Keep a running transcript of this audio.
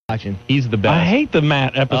watching. He's the best. I hate the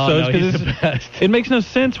Matt episodes because it makes no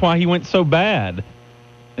sense why he went so bad.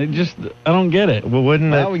 I don't get it. Well,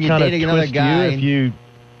 wouldn't that kind of twist you if you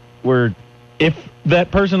were... If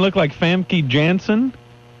that person looked like Famke Janssen?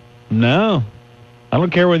 No. I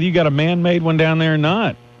don't care whether you got a man-made one down there or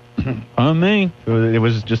not. On me. It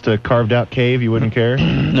was just a carved-out cave. You wouldn't care?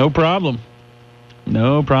 No problem.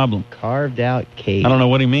 No problem. Carved-out cave. I don't know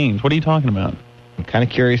what he means. What are you talking about? I'm kind of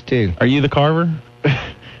curious, too. Are you the carver?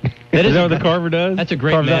 Is that what the carver does? That's a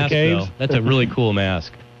great mask, though. That's a really cool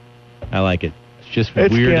mask. I like it. It's just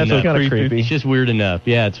weird enough. It's kind of creepy. It's just weird enough.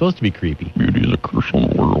 Yeah, it's supposed to be creepy. Beauty is a curse on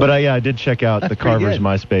the world. But I did check out the Carver's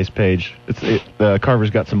MySpace page. The Carver's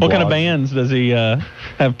got some blogs. What kind of bands does he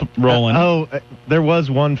have rolling? There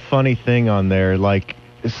was one funny thing on there, like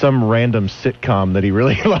some random sitcom that he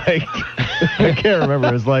really liked. I can't remember.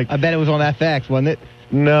 It was like... I bet it was on FX, wasn't it?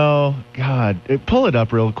 No. God. Pull it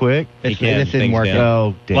up real quick. This didn't work out.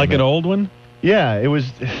 Oh, damn Like it. an old one? Yeah, it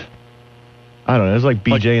was... I don't know. It was like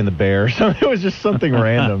BJ and the Bear or something. It was just something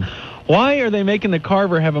random. Why are they making the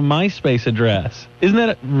Carver have a MySpace address? Isn't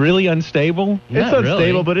that really unstable? It's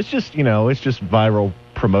unstable, but it's just, it's just viral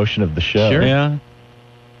promotion of the show. Sure. Yeah.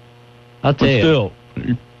 I'll tell you. Still,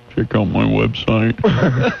 check out my website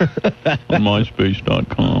on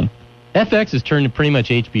myspace.com. FX has turned to pretty much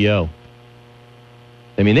HBO.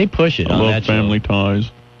 I mean, they push it on that show. Family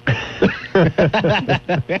Ties.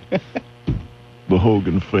 The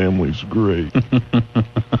Hogan family's great. I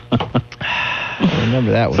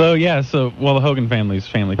remember that one. The Hogan family's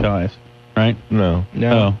Family Ties, right? No.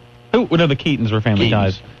 No, the Keatons were Family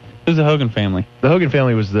Ties. Who's the Hogan family? The Hogan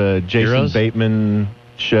family was the Jason Heroes? Bateman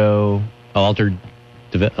show. Altered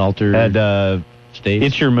Had states.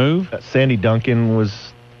 It's Your Move? Sandy Duncan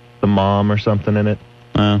was the mom or something in it.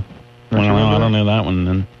 I don't know that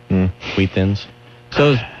one then. Wheat Thins.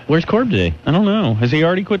 So, where's Corb today? I don't know. Has he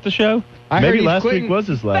already quit the show? Maybe last week was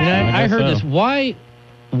his last. I heard this. Why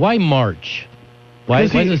March? Why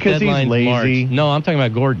is this deadline he's lazy. March? No, I'm talking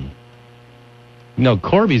about Gordon. No,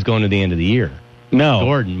 Corby's going to the end of the year. No.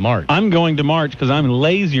 Gordon, March. I'm going to March because I'm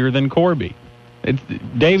lazier than Corby.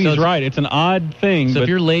 Davey's right. It's an odd thing. So if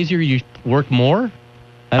you're lazier, you work more?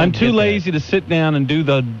 I'm too lazy to sit down and do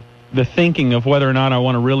the thinking of whether or not I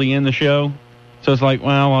want to really end the show. So it's like,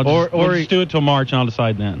 well, we'll just do it till March, and I'll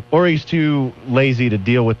decide then. Or he's too lazy to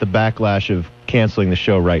deal with the backlash of canceling the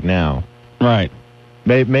show right now. Right.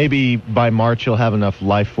 Maybe by March he'll have enough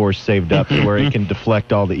life force saved up to where he can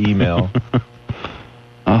deflect all the email.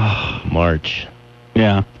 March.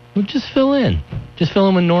 Yeah. Well, just fill in. Just fill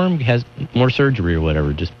in when Norm has more surgery or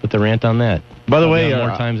whatever. Just put the rant on that. By the way,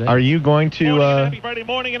 are you going to... happy Friday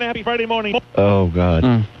morning and happy Friday morning. Oh, God.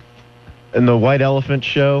 And the White Elephant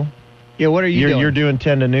show... Yeah, what are you doing? You're doing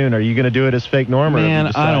 10 to noon. Are you going to do it as fake Norm?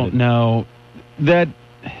 Man, I don't know.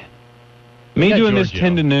 Me doing this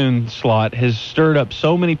 10 to noon slot has stirred up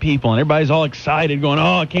so many people, and everybody's all excited, going,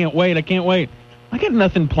 I can't wait. I got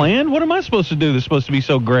nothing planned. What am I supposed to do that's supposed to be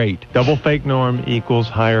so great? Double fake Norm equals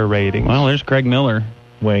higher ratings. Well, there's Craig Miller.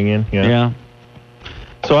 Weighing in, Yeah.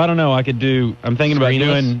 So I don't know. I'm thinking about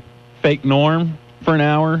doing fake Norm for an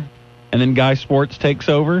hour, and then Guy Sports takes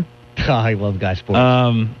over. I love Guy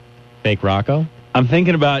Sports. Fake Rocco? I'm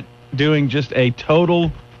thinking about doing just a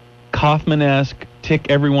total Kaufman-esque tick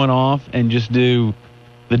everyone off and just do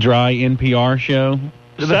the dry NPR show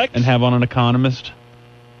and have on an economist.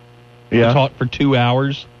 Yeah. Talk for 2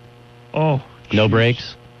 hours. Oh. No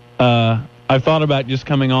breaks? I've thought about just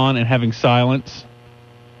coming on and having silence.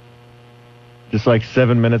 Just like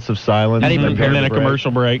 7 minutes of silence. How do you prepare and then a commercial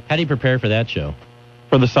break. How do you prepare for that show?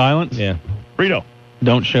 For the silence? Yeah. Rito.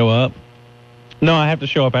 Don't show up. No, I have to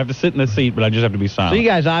show up. I have to sit in the seat, but I just have to be silent. So you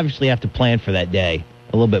guys obviously have to plan for that day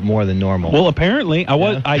a little bit more than normal. Well, apparently.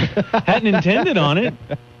 I hadn't intended on it,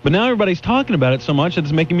 but now everybody's talking about it so much that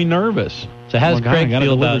it's making me nervous. So how does Craig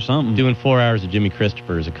feel about something? Doing 4 hours of Jimmy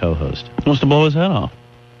Christopher as a co-host? He wants to blow his head off.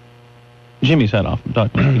 Jimmy's head off. I'm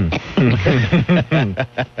talking about.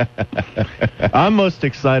 I'm most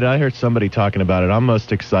excited. I heard somebody talking about it. I'm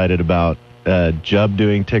most excited about Jubb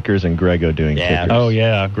doing tickers and Grego doing tickers. Oh,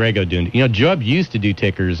 yeah. Grego doing... Jubb used to do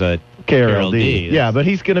tickers at KRLD. Yeah, but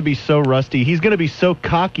he's going to be so rusty. He's going to be so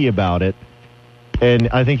cocky about it, and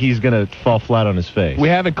I think he's going to fall flat on his face. We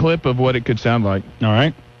have a clip of what it could sound like. All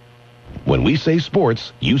right. When we say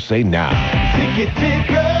sports, you say now.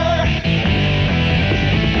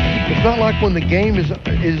 It's not like when the game is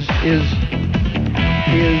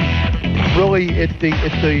really at the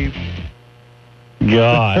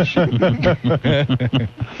Gosh.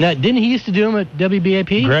 Now, didn't he used to do them at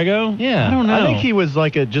WBAP? Grego? Yeah. I don't know. I think he was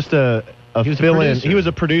like just a a He was a fill-in. producer. He was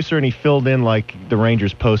a producer, and he filled in like the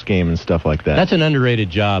Rangers post game and stuff like that. That's an underrated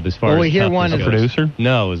job as far Well, as we hear toughness one as goes. a producer?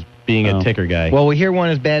 No, as being Oh. a ticker guy. Well, we hear one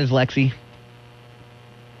as bad as Lexi.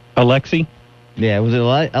 Alexi? Yeah, was it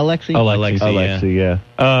Alexi? Alexi,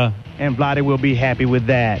 yeah. And Vladdy will be happy with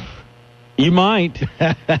that. You might.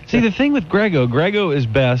 See, the thing with Grego is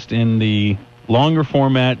best in the longer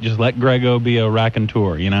format. Just let Grego be a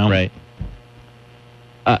raconteur, you know? right.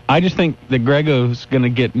 I just think that Grego's going to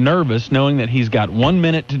get nervous knowing that he's got 1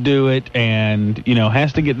 minute to do it and,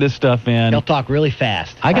 has to get this stuff in. He'll talk really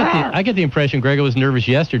fast. I get the impression Grego was nervous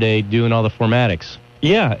yesterday doing all the formatics.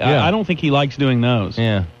 Yeah. I don't think he likes doing those.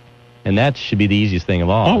 Yeah. And that should be the easiest thing of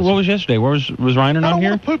all. Oh, what was yesterday? Was Reiner not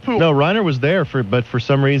here? No, Reiner was there, but for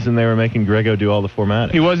some reason they were making Grego do all the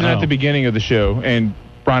formatting. He wasn't Oh. at the beginning of the show, and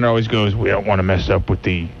Brian always goes, we don't want to mess up with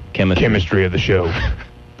the chemistry of the show.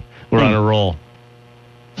 We're on a roll.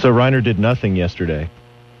 So Reiner did nothing yesterday.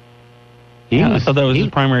 I thought that was his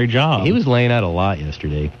primary job. He was laying out a lot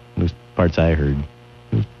yesterday. Those parts I heard.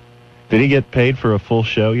 Did he get paid for a full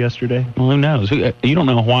show yesterday? Well, who knows? You don't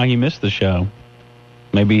know why he missed the show.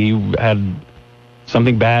 Maybe he had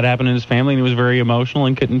something bad happen in his family and he was very emotional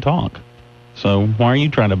and couldn't talk. So why are you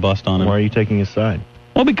trying to bust on him? Why are you taking his side?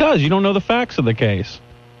 Well, because you don't know the facts of the case.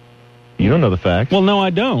 You don't know the facts. Well, no, I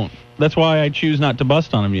don't. That's why I choose not to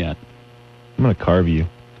bust on him yet. I'm going to carve you.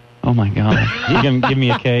 Oh, my God. You going to give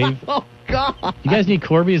me a cave? Oh, God. You guys need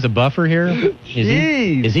Corby as a buffer here?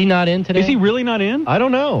 Is he not in today? Is he really not in? I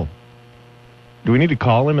don't know. Do we need to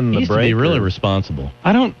call him in He the used break? to be really or- responsible.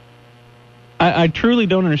 I truly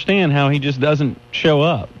don't understand how he just doesn't show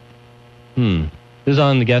up. Who's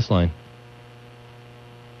on the guest line?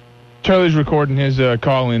 Charlie's recording his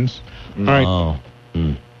call-ins. All right. Oh.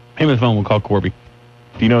 Him on the phone. We'll call Corby.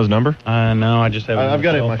 Do you know his number? No, I just have it. I've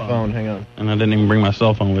got it on my cell phone. Hang on. And I didn't even bring my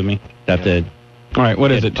cell phone with me. Got the... All right,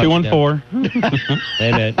 what is it? 214? Wait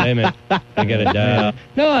a minute. I got it dialed.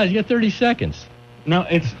 No, you got 30 seconds. No,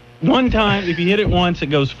 it's one time. If you hit it once, it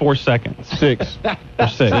goes 4 seconds. 6. Or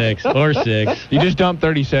 6. Or 6. You just dumped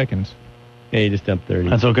 30 seconds. Yeah, you just dumped 30.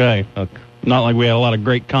 That's okay. Not like we had a lot of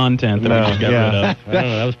great content that we just got rid of. I don't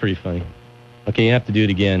know. That was pretty funny. Okay, you have to do it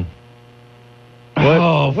again.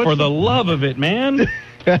 Oh, for the love of it, man.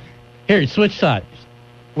 Here, switch sides.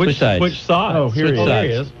 Which sides? Which side? Oh, here Switch he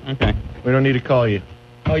sides. is. Okay. We don't need to call you.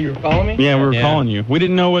 Oh, you were calling me? Yeah, we were Yeah. calling you. We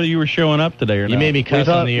didn't know whether you were showing up today or not. You made me We cuss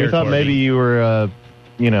thought, on the air. we thought Corby. maybe you were,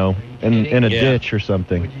 in a Yeah. ditch or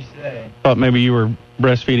something. Thought maybe you were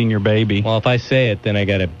breastfeeding your baby. Well, if I say it, then I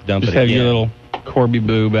got to dump Just it have again. your little Corby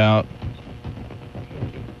boob out.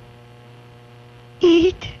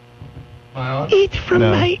 Eat from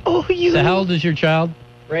No. my OU. So how old is your child?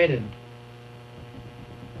 Brandon.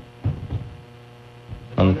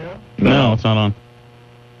 No, it's not on.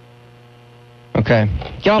 Okay.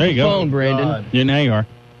 Get off There the you go. phone, Brandon. God. Yeah, now you are.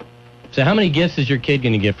 So how many gifts is your kid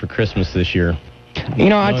going to get for Christmas this year? You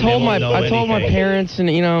know, I No, told they my won't know I told my anything. parents, and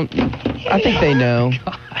I think they know.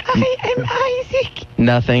 I am Isaac.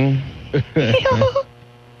 Nothing. Hello.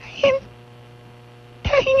 I am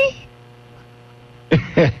tiny.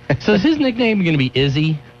 So is his nickname going to be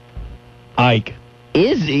Izzy? Ike.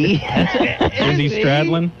 Izzy. Is he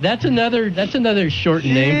Stradlin? That's another short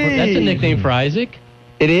name. That's a nickname for Isaac.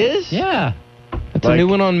 It is. Yeah. That's a new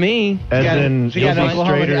one on me. As got in, so you got is an he Oklahoma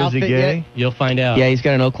straight or is he outfit gay? yet? You'll find out. Yeah, he's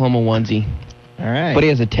got an Oklahoma onesie, All right. but he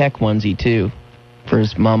has a tech onesie too. For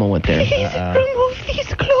his mama went there. Please remove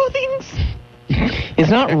these clothings. It's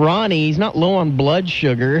not Ronnie. He's not low on blood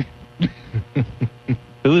sugar.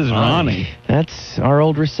 Who is Ronnie? That's our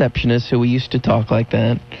old receptionist who we used to talk like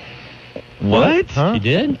that. What? Huh? You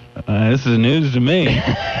did? This is news to me.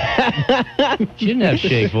 She didn't have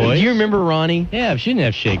shake voice. Do you remember Ronnie? Yeah, she didn't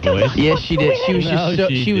have shake voice. Yes, she did. She was No, just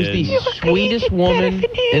she she was the didn't. sweetest woman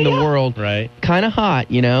in the world. Right. Kind of hot,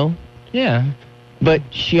 Yeah. But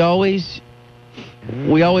we always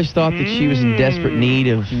thought that she was in desperate need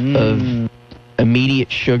of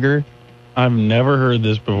immediate sugar. I've never heard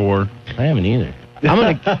this before. I haven't either. I'm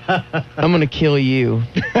gonna kill you.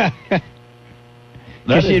 That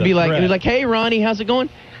Because is she'd be a like, threat. it'd be like, hey Ronnie, how's it going?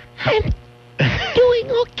 I'm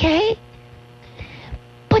doing okay.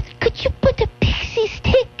 But could you put a pixie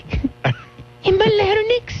stick in my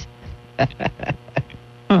larynx?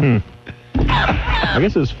 I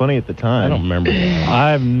guess it was funny at the time. I don't remember that.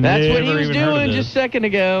 I've That's never what he was even heard of doing this. just a second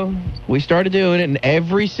ago. We started doing it, and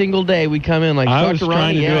every single day we come in like, I talk was to trying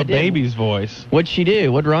Ronnie. to Yeah, do I a did. baby's voice. What'd she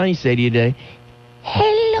do? What'd Ronnie say to you today?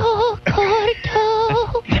 Hello,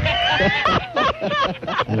 Corto.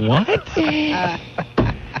 What? I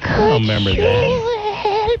don't remember that.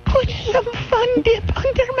 Well, put some fun dip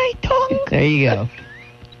under my tongue. There you go.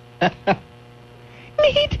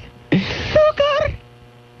 Need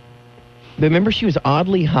remember she was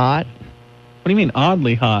oddly hot? What do you mean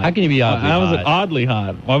oddly hot? How can you be oddly How hot? was it oddly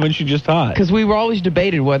hot? Why wasn't she just hot? Because we were always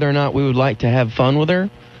debated whether or not we would like to have fun with her.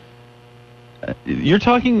 You're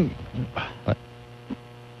talking...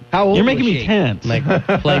 How old You're making was me she? tense. Like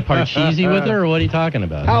play Parcheesi with her, or what are you talking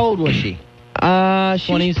about? How old was she? She's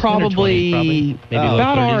 20s, probably, 20s, probably. Maybe low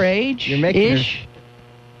about 30s. our age. You're making ish.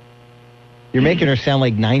 You're making her sound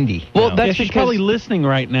like 90. Well, now. that's Yeah, she's because- probably listening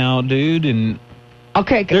right now, dude, and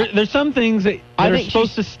Okay, there's some things that I are think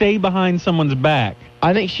supposed to stay behind someone's back.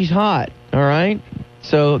 I think she's hot. All right.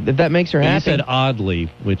 So if that makes her You happy, said oddly,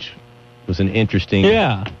 which was an interesting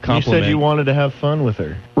Yeah. You compliment. said you wanted to have fun with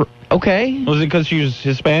her. okay. Was it because she was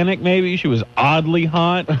Hispanic, maybe? She was oddly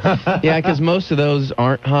hot? Yeah, because most of those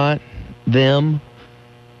aren't hot. Them.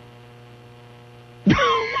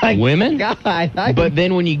 Women? God, I But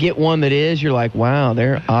then when you get one that is, you're like, wow,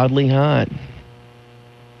 they're oddly hot.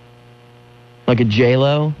 Like a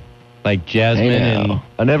J-Lo. Like Jasmine Hey, now. and...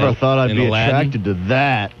 I never and- thought I'd and be Aladdin? attracted to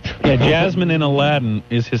that. Yeah, Jasmine in Aladdin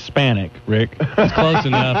is Hispanic, Rick. It's close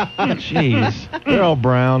enough. Jeez. They're all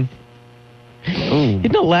brown.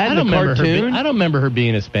 Isn't Aladdin a cartoon? I don't remember her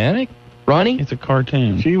being Hispanic. Ronnie? It's a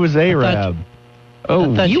cartoon. She was Arab.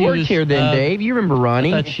 Oh, thought you she worked was, here then, Dave. You remember I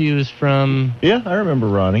Ronnie? thought she was from... Yeah, I remember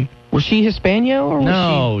Ronnie. Was she Hispano or was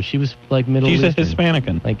No, she was like Middle She's a Eastern.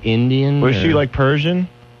 Hispanican. Like Indian. Was or she like Persian?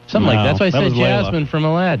 something like No, that? That's why I that said was Layla. Jasmine from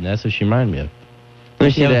Aladdin. That's what she reminded me of. Let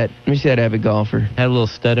me see that. Let me see that avid golfer. Had a little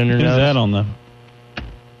stud in her Who's nose. that on the...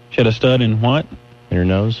 She had a stud in what? In her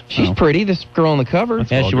nose. She's Oh. pretty. This girl on the cover.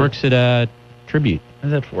 That's Yeah, she vulgar. works at Tribute. How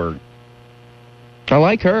does that work? I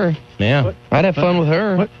like her. Yeah. I'd have fun with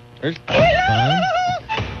her. What? There's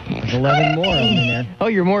 11 more in there. Oh,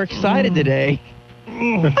 you're more excited today.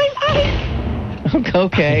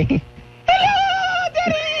 Okay.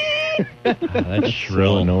 That's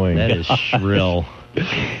shrill. annoying. That is shrill.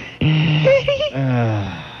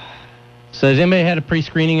 So has anybody had a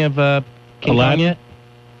pre-screening of King Kong Aladdin?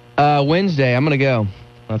 yet? Wednesday, I'm going to go.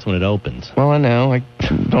 That's when it opens. Well, I know. I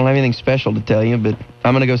don't have anything special to tell you, but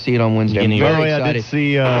I'm going to go see it on Wednesday. I'm Any- By very the way,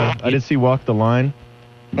 excited. I did see Walk the Line.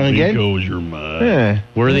 Again? Goes your mind. Yeah.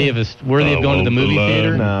 Worthy of going to the movie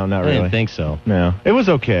theater? No, not I really. didn't think so. No, it was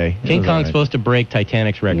okay. It King was Kong's all right. supposed to break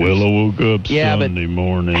Titanic's records. Well, I woke up Yeah, but Sunday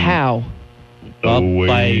morning. How? Up Oh, wait,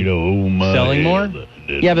 by oh, my selling more? head.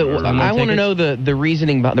 Yeah, but more I want to tickets? know the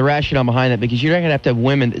reasoning, the rationale behind that, because you're not going to have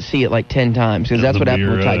women that see it like 10 times, because that's what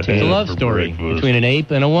happened with beer I It's Titanic. a had love for story breakfast between an ape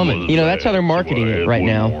and a woman. You know, that's how they're marketing it right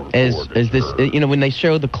now. As this, when they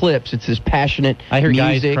show the clips, it's this passionate I heard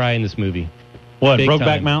guys music. cry in this movie. What, Big Brokeback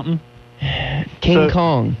time. Mountain? King So-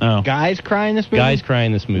 Kong. Oh. Guys crying this movie? Guys cry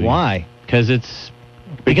in this movie. Why? Because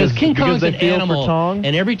King because Kong's they an feel for animal, Tong?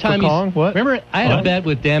 and every time For Kong? What? remember, I had a What? bet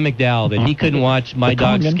with Dan McDowell that he couldn't watch My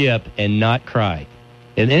Dog Kongan? Skip and not cry.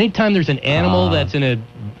 And anytime there's an animal that's in a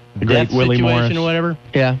great death Willie situation Morris. or whatever,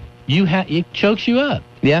 Yeah. it chokes you up.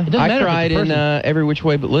 Yeah. It doesn't I matter if cried it's a in person. Every Which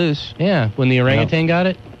Way But Loose, Yeah, when the orangutan got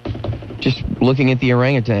it. just looking at the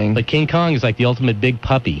orangutan. But King Kong is like the ultimate big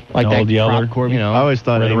puppy. Like Old that Yeller. crop Corby. You know, I always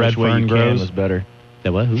thought Where the Any red Which Way fern You Can grows. was better.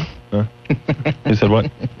 that what? Who? He said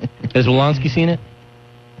what? Has Wolanski seen it?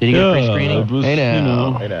 Did he get a pre-screening? it was, Hey, now. you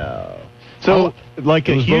know, I know. So, like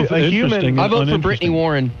It a, was hu- both a human, interesting I vote for uninteresting. Brittany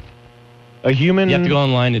Warren. a human, You have to go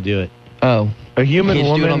online to do it. Oh. a human Can't you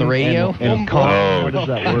do woman it on the radio? and Kong. How does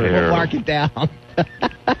that work? We'll mark it down.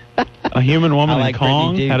 A human woman I like in Kong?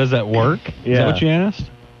 Brittany, too. How does that work? Is Yeah. that what you asked?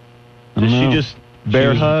 I Does don't she know. just bear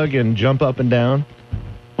was- hug and jump up and down?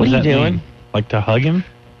 What does are you that doing? mean? Like to hug him?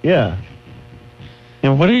 Yeah.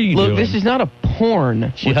 And what are you Look, doing? this is not a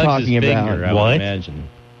porn She we're hugs talking his about. finger, I What? would imagine.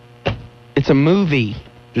 It's a movie.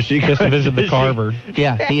 Does she Just to visit the Carver.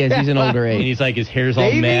 Yeah, he is. He's an older And age. he's like, his hair's all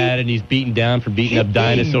Davey? mad, and he's beaten down for beating up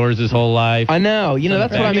dinosaurs his whole life. I know. You know,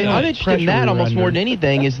 that's what I mean. I'm interested in that almost more than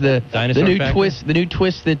anything. Is the Dinosaur new factor? twist? The new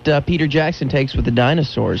twist that Peter Jackson takes with the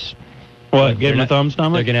dinosaurs. What, give him a thumb They're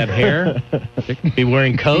stomach? gonna have hair. Be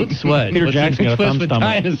wearing coats. What? Peter What's the Jackson got a twist thumb with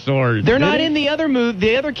stomach. dinosaurs? They're not in the other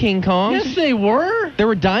the other King Kongs. Yes, they were. There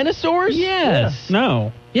were dinosaurs. Yes.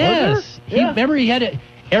 No. Yes. Yeah. Remember, he had it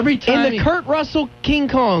every time. In the Kurt Russell King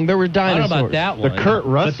Kong, there were I don't dinosaurs. know about that one. Kurt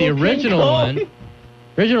Russell But the King original Kong? one.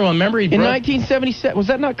 Original one. Remember, he In broke 1977, was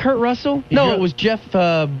that not Kurt Russell? He No, drew- it was Jeff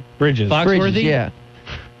Bridges. Fox- Bridges. Foxworthy? Yeah,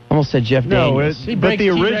 almost said Jeff No, Daniels. He but breaks the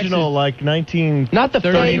T-Rex's- original, like 19. Not the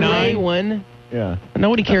Fay 39. Ray one. Yeah.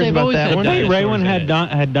 Nobody cares they've about always that had one. dinosaurs. Hey, Raywin in had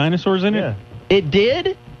it. had dinosaurs in it? Yeah. It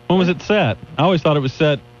did. When was it set? I always thought it was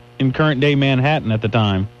set in current day Manhattan at the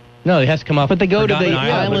time. No, it has to come off. But they go to Forgotten the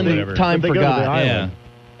island or whatever. time But they go to the forgot. island.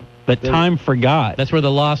 Yeah, But time forgot. that's where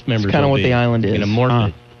the Lost members. kinda will what be. the island is. In a morph Huh.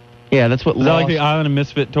 it. Yeah, that's what Is that like Lost. the Island of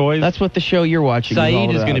Misfit Toys? That's what the show you're watching is all Saeed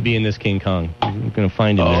is about. going to be in this King Kong. You're going to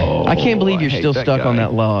find him there. I can't believe you're I hate still that stuck on guy.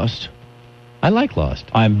 that Lost. I like Lost.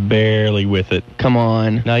 I'm barely with it. Come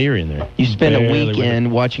on. Now you're in there. You spent a Barely with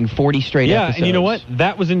weekend watching 40 straight Yeah, episodes. and you know what?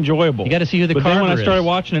 That was enjoyable. You got to see who the But then when I Carver started is.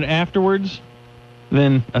 watching it afterwards,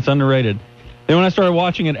 then that's underrated. Then when I started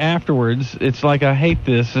watching it afterwards, it's like I hate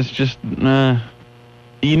this. It's just,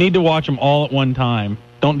 you need to watch them all at one time.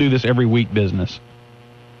 Don't do this every week business.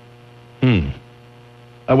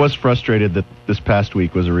 I was frustrated that this past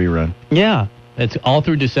week was a rerun. Yeah. It's all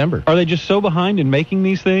through December. Are they just so behind in making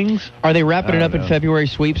these things? Are they wrapping it I up don't in know. February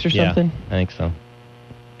sweeps or something? I think so.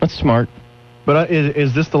 That's smart. But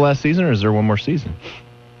is this the last season, or is there one more season?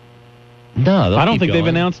 No, I don't think they've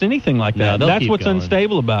announced anything like No, that. they'll That's keep what's going.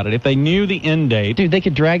 unstable about it. If they knew the end date, Dude, they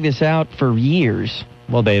could drag this out for years.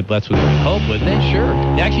 Well, that's what they would hope, wouldn't they? Sure.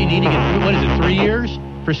 They actually need to get through, what is it, 3 years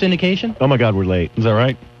for syndication? Oh my God, we're late. is that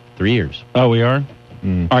right? 3 years. Oh, we are?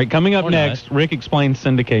 Mm. All right, coming up Or not. next, Rick explains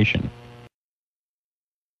syndication.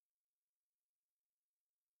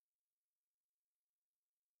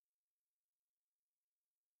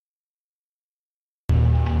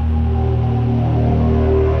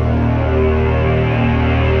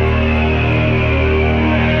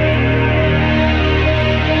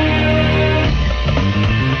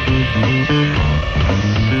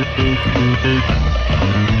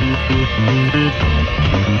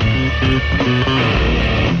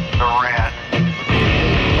 The Rant.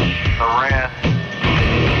 The Rant.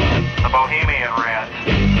 The Bohemian Rant.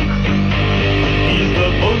 He's the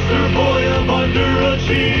poster boy of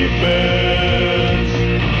underachievement.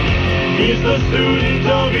 He's the student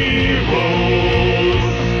of heroes.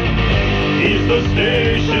 He's the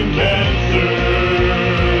station cancer.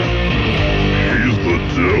 He's the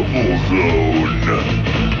devil zone.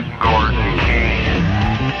 Gordon King.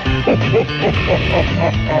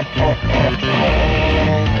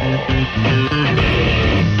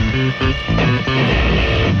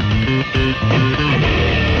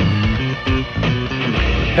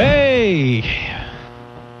 Hey,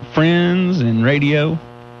 friends and radio.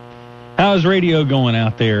 How's radio going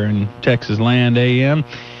out there in Texas land, AM?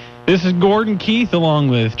 This is Gordon Keith along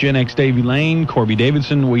with Gen X Davy Lane, Corby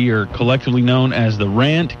Davidson. We are collectively known as the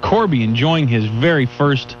Rant. Corby enjoying his very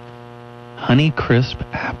first Honey Crisp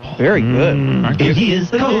apple. Very good. Aren't they? Here's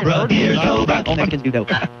the Cobra. Here's Cobra. I can do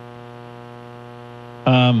that.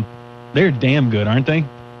 They're damn good, aren't they?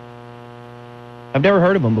 I've never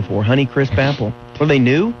heard of them before. Honey Crisp Apple. Are they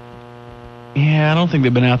new? Yeah, I don't think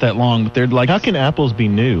they've been out that long, but they're like... How can apples be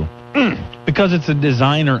new? Because it's a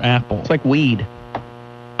designer apple. It's like weed.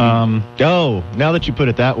 Oh, now that you put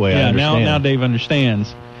it that way, I Yeah, understand. now Dave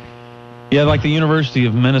understands. Yeah, like the University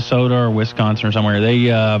of Minnesota or Wisconsin or somewhere. They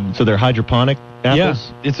So they're hydroponic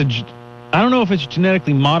apples? yeah, I don't know if it's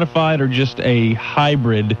genetically modified or just a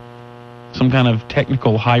hybrid, some kind of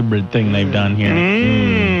technical hybrid thing they've done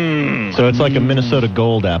here. So it's like a Minnesota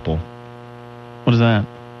Gold apple. What is that?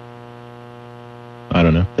 I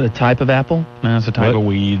don't know. Is it a type of apple? No, it's a type of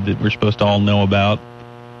weed that we're supposed to all know about.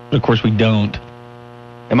 But of course we don't.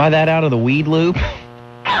 Am I that out of the weed loop?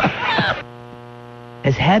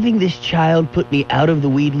 Has having this child put me out of the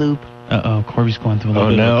weed loop? Uh-oh, Corby's going through a little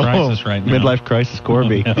Oh bit no. of a crisis right now. Midlife crisis,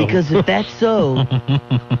 Corby. Oh, no. Because if that's so,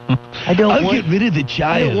 I don't want rid of the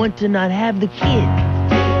I don't want to not have the kid.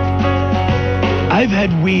 I've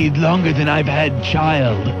had weed longer than I've had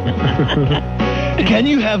child. Can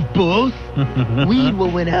you have both? Weed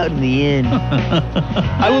will win out in the end.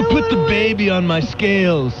 I will put the baby on my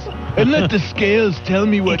scales and let the scales tell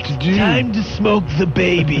me what to do. Time to smoke the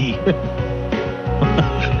baby.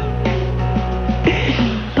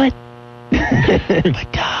 But But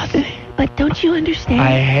darling, but don't you understand?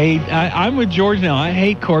 I'm with George now. I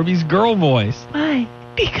hate Corby's girl voice. Why?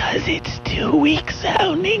 because it's too weak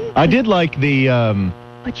sounding. I did like the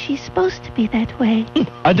But she's supposed to be that way.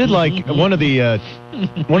 I did like one of the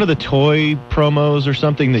toy promos or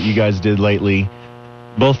something that you guys did lately.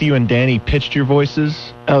 Both you and Danny pitched your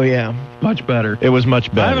voices. Oh yeah, Much better. It was much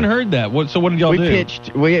better. I haven't heard that. So what did y'all we do?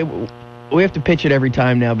 pitched. We have to pitch it every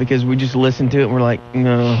time now because we just listen to it and we're like,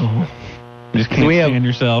 no. You just can't We have- stand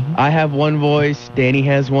yourself. I have one voice. Danny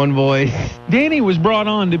has one voice. Danny was brought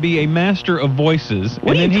on to be a master of voices, What and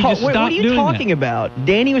are then you, he just what stopped are you doing talking that. about?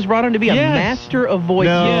 Danny was brought on to be a Yes. master of voices.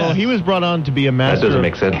 No, Yes. he was brought on to be a master. doesn't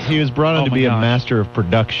make sense. He was brought on Oh to my be a gosh. master of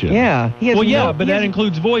production. Yeah. He has Well, yeah, no, but he that has-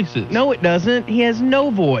 includes voices. No, it doesn't. He has no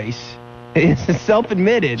voice. It's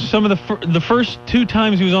self-admitted. Some of the first two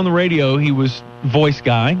times he was on the radio, he was voice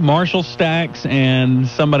guy, Marshall Stacks, and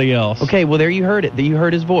somebody else. Okay, well, there you heard it. You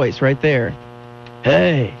heard his voice right there.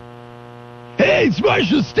 Hey, it's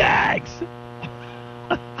Marshall Stacks.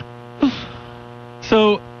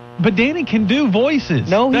 So, but Danny can do voices.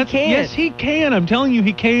 No, he can't. Yes, he can. I'm telling you,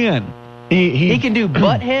 he can. He can do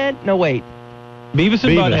Butthead. No, wait. Beavis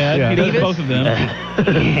and Butthead. yeah. He does Beavis? both of them.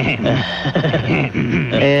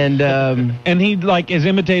 And he has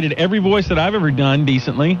imitated every voice that I've ever done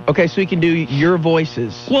decently. Okay, so he can do your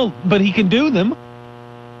voices. Well, but he can do them.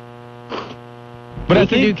 But he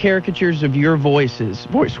can do caricatures of your voice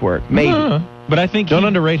work, maybe. But I think don't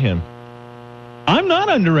underrate him. I'm not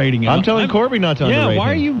underrating him. I'm telling Corby not to underrate him.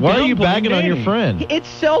 Why are you? Why are you downplaying bagging on your Danny? friend? It's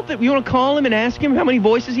selfish. You want to call him and ask him how many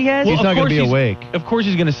voices he has? Well, He's not going to be awake. Of course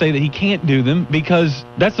he's going to say that he can't do them because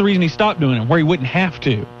that's the reason he stopped doing them, where he wouldn't have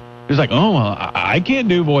to. He's like, oh, well, I can't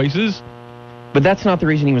do voices. But that's not the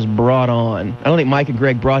reason he was brought on. I don't think Mike and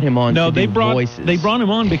Greg brought him on to do voices. They brought him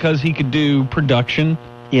on because he could do production,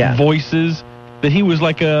 voices, that he was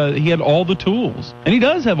he had all the tools. And he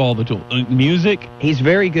does have all the tools. Music. He's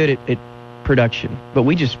very good at production. But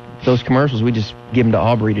those commercials, we just give them to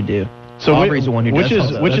Aubrey to do. So Aubrey's the one who does all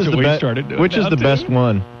that. Which is the best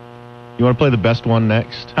one? You want to play the best one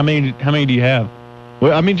next? How many do you have?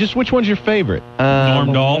 Well, I mean, just which one's your favorite?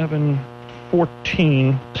 Norm Dahl? 11,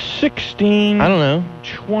 14, 16. I don't know.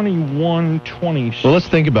 21, 26. Well, let's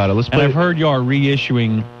think about it. Let's play. And I've heard you are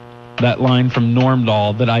reissuing that line from Norm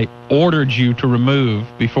Dahl that I ordered you to remove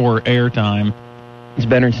before airtime. It's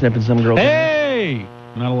better than snipping some girl. Hey!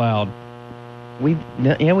 Not allowed. We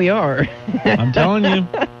are. I'm telling you.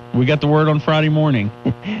 We got the word on Friday morning.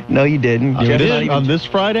 No, you didn't. You did? On this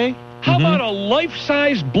Friday? How about a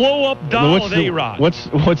life-size blow-up doll of A-Rod?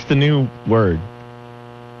 What's the new word?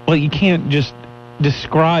 Well, you can't just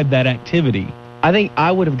describe that activity. I think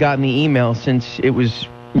I would have gotten the email since it was...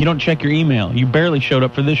 You don't check your email. You barely showed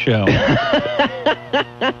up for this show.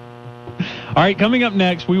 All right, coming up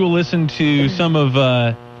next, we will listen to some of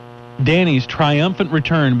Danny's triumphant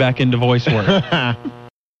return back into voice work.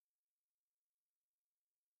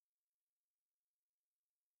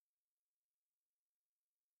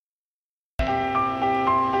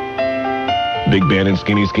 Big Ben and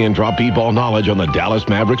Skinny Skin drop b-ball knowledge on the Dallas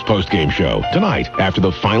Mavericks postgame show tonight after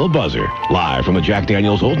the final buzzer, live from the Jack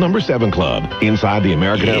Daniels Old Number 7 Club inside the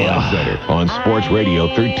American Airlines Center on Sports Radio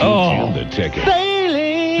 1310 The Ticket.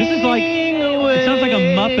 This is like, it sounds like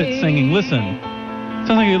a Muppet singing. Listen. It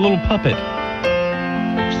sounds like a little puppet.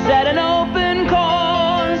 Set an open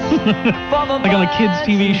course like on a kid's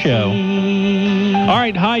TV show. All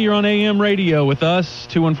right, hi, you're on AM radio with us.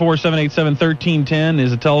 214-787-1310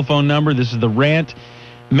 is a telephone number. This is the Rant.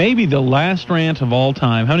 Maybe the last rant of all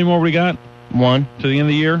time. How many more we got? One. To the end of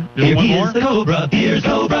the year? Just one more? Cobra. Here's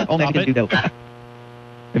Cobra. Oh, Stop it. Have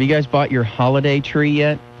you guys bought your holiday tree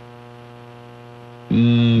yet?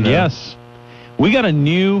 No. Yes. We got a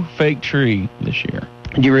new fake tree this year.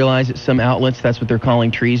 Do you realize that some outlets, that's what they're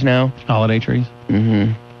calling trees now? Holiday trees?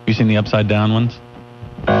 Mm-hmm. You seen the upside down ones?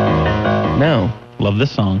 No. Love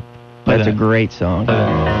this song. That's a great song.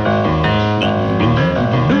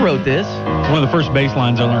 Who wrote this? It's one of the first bass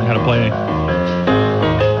lines I learned how to play.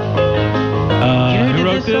 Who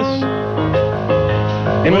wrote this?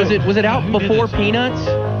 And was it out before Peanuts?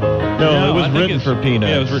 No, it was written for Peanuts.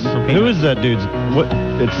 Yeah, it was written for Peanuts. Who is that dude's?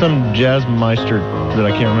 It's some jazz meister that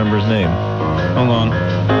I can't remember his name. Hold on.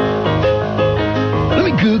 Let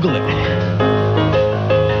me Google it.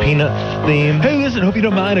 Peanuts theme. Hey, listen, hope you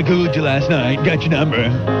don't mind. I Googled you last night. Got your number.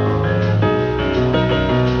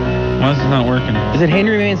 Why is this not working? Is it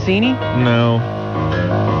Henry Mancini? No.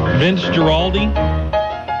 Vince Giraldi?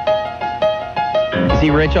 Is he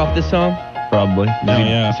rich off this song? Probably.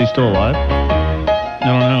 Is he still alive? I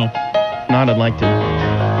don't know. Not, I'd like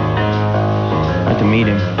to meet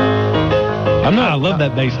him. I love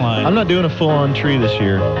that bass line. I'm not doing a full-on tree this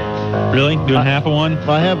year. Really? Doing half of one?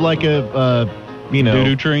 I have like a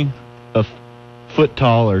doo-doo tree? A foot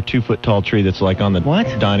tall or 2 foot tall tree that's like on the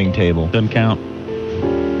dining table. Doesn't count.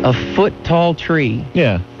 A foot tall tree?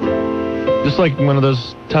 Yeah. Just like one of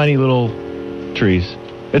those tiny little trees.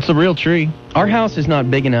 It's a real tree. Our house is not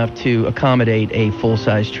big enough to accommodate a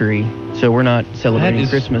full-size tree, so we're not celebrating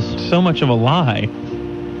Christmas. So much of a lie.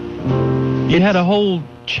 You had a whole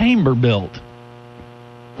chamber built.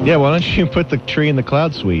 Yeah, why don't you put the tree in the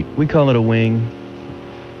cloud suite? We call it a wing.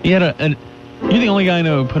 You had you're the only guy I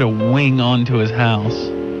know who put a wing onto his house.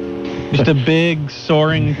 Just a big,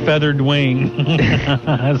 soaring, feathered wing.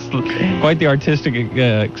 That's quite the artistic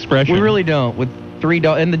expression. We really don't. With 3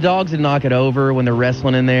 dogs, and the dogs would knock it over when they're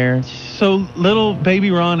wrestling in there. So little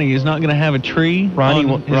baby Ronnie is not going to have a tree.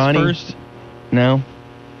 Ronnie first. No.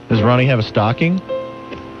 Does Ronnie have a stocking?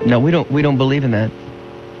 No, we don't. We don't believe in that.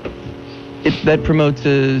 That promotes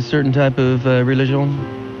a certain type of religion.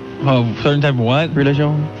 Oh, certain type of what?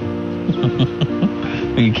 Religion.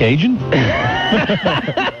 Are you Cajun?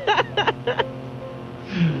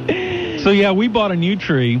 So yeah, we bought a new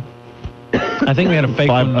tree. I think we had a fake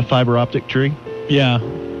one. A fiber optic tree? Yeah.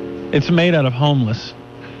 It's made out of homeless.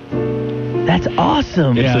 That's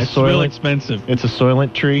awesome. Yeah, It's a it's real Soylent- expensive. It's a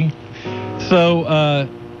Soylent tree. So,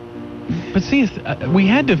 but see, we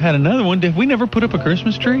had to have had another one. Did we never put up a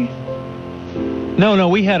Christmas tree? No,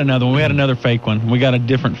 we had another one. We had another fake one. We got a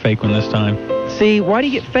different fake one this time. See, why do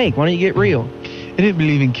you get fake? Why don't you get real? I didn't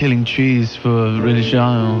believe in killing trees for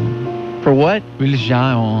religion. For what?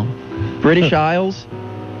 Religion. British Isles?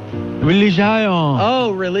 Religion.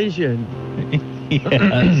 Oh, religion.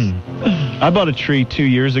 Yes. I bought a tree 2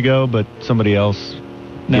 years ago, but somebody else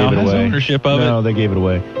Now gave it has away. ownership of No, it. they gave it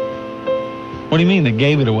away. What do you mean they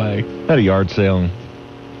gave it away? At a yard sale, and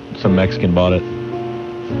some Mexican bought it.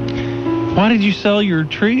 Why did you sell your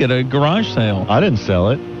tree at a garage sale? I didn't sell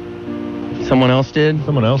it. Someone else did?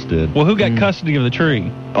 Someone else did. Well, who got custody of the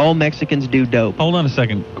tree? All Mexicans do dope. Hold on a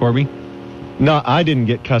second, Corby. No, I didn't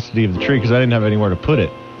get custody of the tree because I didn't have anywhere to put it.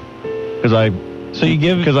 Because I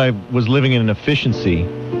was living in an efficiency.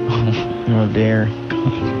 Oh, dear.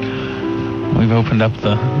 We've opened up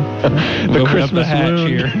the Christmas hatch wound.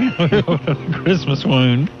 here. We've opened up the Christmas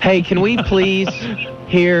wound. Hey, can we please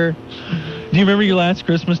hear... Do you remember your last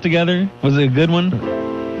Christmas together? Was it a good one?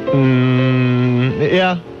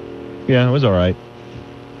 Yeah. Yeah, it was all right.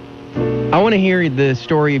 I want to hear the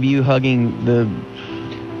story of you hugging the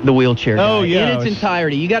wheelchair guy. Oh, yeah. In its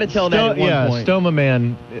entirety. You got to tell that at one point. Stoma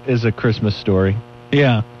Man is a Christmas story.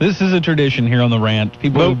 Yeah. This is a tradition here on the Rant.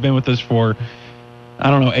 People who've been with us for,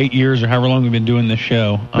 8 years or however long we've been doing this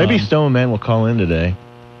show. Maybe Stoma Man will call in today.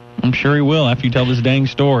 I'm sure he will after you tell this dang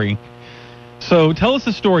story. So tell us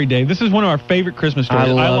the story, Dave. This is one of our favorite Christmas stories.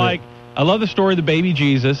 I love the story of the baby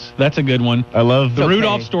Jesus. That's a good one. I love the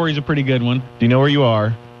Rudolph story is a pretty good one. Do you know where you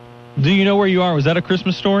are? Do you know where you are? Was that a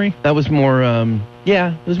Christmas story? That was more,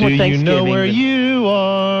 yeah, it was more Do Thanksgiving. you know where you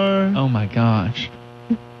are? Oh, my gosh.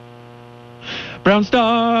 Brown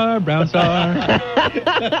star, brown star.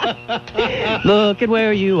 Look at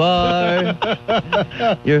where you are.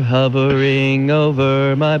 You're hovering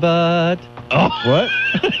over my butt. Oh, what?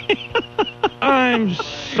 I'm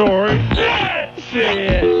sorry. That's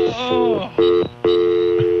it. Oh.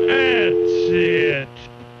 That's it.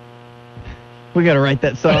 We got to write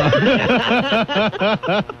that song.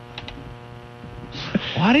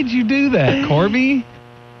 Why did you do that, Corby?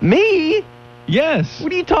 Me? Yes.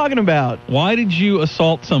 What are you talking about? Why did you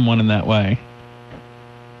assault someone in that way?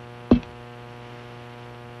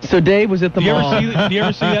 So Dave was at the mall. Do you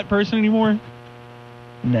ever see that person anymore?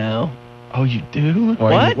 No. Oh, you do? What?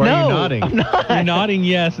 Why No, are you nodding? I'm not. You're nodding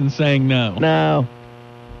yes and saying no. No.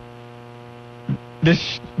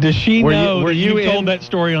 Does she Were you- know were that you you told in- that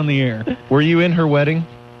story on the air? Were you in her wedding?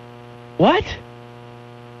 What?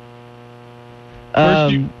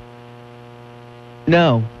 First you-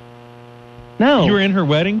 No. No. You were in her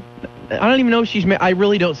wedding? I don't even know if she's I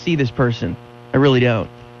really don't see this person. I really don't.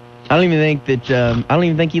 I don't even think that, I don't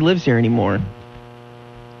even think he lives here anymore.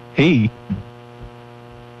 He?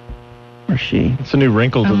 Or she. It's a new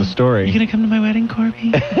wrinkle to the story. You gonna come to my wedding,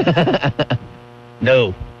 Corby?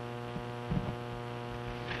 No.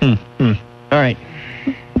 All right.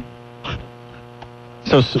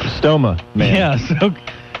 So, Stoma Man. Yeah, so...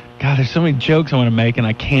 God, there's so many jokes I want to make, and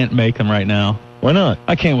I can't make them right now. Why not?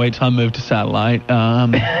 I can't wait till I move to satellite.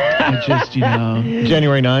 I just,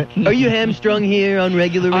 January 9th. Are you hamstrung here on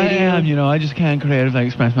regular I radio? am, I just can't creatively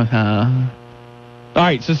express myself. All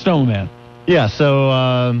right, so Stone Man. Yeah, so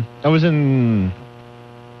I was in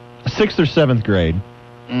 6th or 7th grade.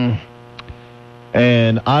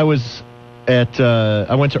 And I was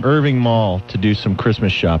I went to Irving Mall to do some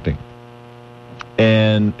Christmas shopping.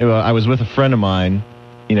 And I was with a friend of mine.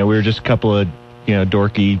 We were just a couple of,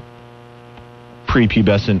 dorky,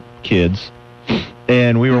 prepubescent kids.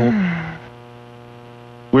 And we were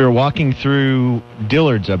walking through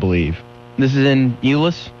Dillard's, I believe. This is in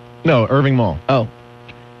Euless? No, Irving Mall. Oh.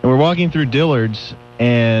 And we're walking through Dillard's,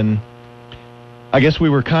 and I guess we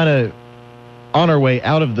were kind of on our way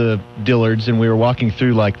out of the Dillard's, and we were walking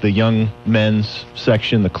through, like, the young men's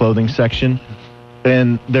section, the clothing section.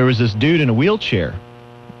 And there was this dude in a wheelchair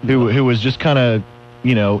who was just kind of,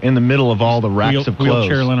 in the middle of all the racks of clothes.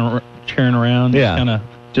 Wheelchairing around. Yeah.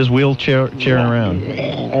 Just wheelchairing around.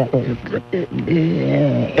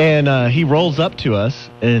 And he rolls up to us,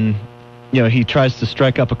 and, he tries to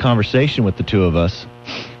strike up a conversation with the two of us.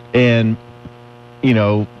 And,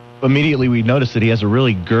 immediately we notice that he has a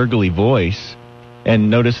really gurgly voice, and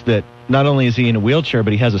notice that not only is he in a wheelchair,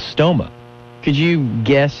 but he has a stoma. Could you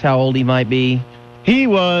guess how old he might be?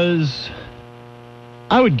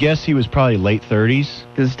 I would guess he was probably late 30s.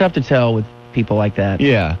 Because it's tough to tell with people like that.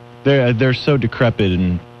 Yeah, they're so decrepit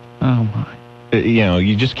and Oh my!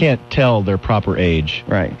 you just can't tell their proper age.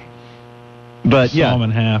 Right. But Saw him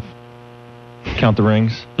in half. Count the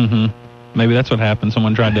rings. Mm-hmm. Maybe that's what happened.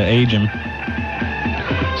 Someone tried to age him.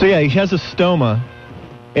 So yeah, he has a stoma,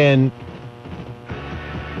 and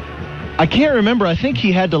I can't remember. I think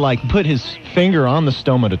he had to like put his finger on the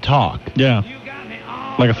stoma to talk. Yeah,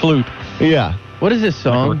 like a flute. Yeah. What is this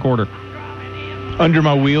song? Like a recorder. Under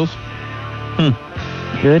my wheels.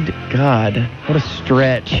 Good God. What a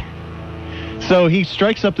stretch. So he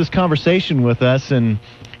strikes up this conversation with us, and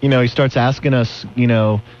he starts asking us,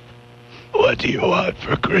 what do you want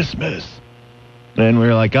for Christmas? And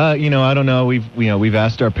we're like, I don't know. We've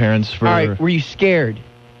asked our parents for. All right, were you scared?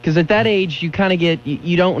 Because at that age, you kind of get,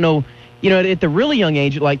 you don't know. At the really young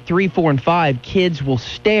age, like 3, 4, and 5, kids will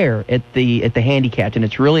stare at the handicapped, and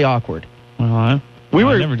it's really awkward. Well, I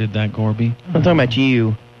never did that, Gorby. I'm talking about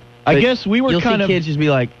you. I guess we were you'll kind see of kids just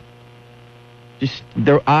be like,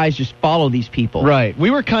 their eyes just follow these people. Right. We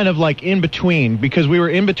were kind of like in between, because we were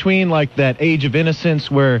in between like that age of innocence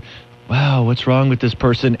where, wow, what's wrong with this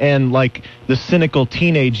person? And like the cynical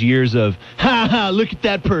teenage years of, ha ha, look at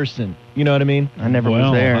that person. You know what I mean? I never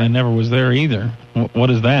was there. I never was there either. What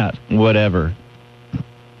is that? Whatever.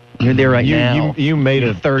 You're there right now. You made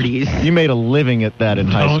a 30s. You made a living at that in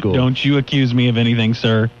high school. Don't you accuse me of anything,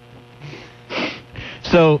 sir.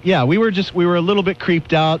 So yeah, we were a little bit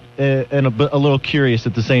creeped out and a little curious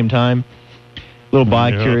at the same time. A little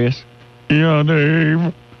bi-curious. Yeah,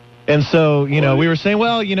 Dave. And so, we were saying,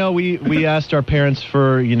 well, we asked our parents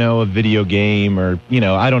for, a video game or,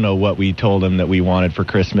 I don't know what we told them that we wanted for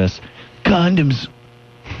Christmas. Condoms.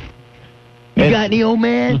 You got any, old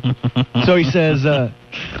man? So he says,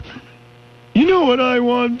 you know what I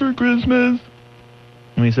want for Christmas?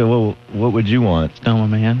 And we said, well, what would you want? Stoma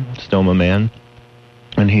Man.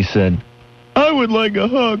 And he said, I would like a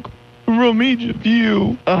hug from each of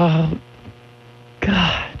you. Oh,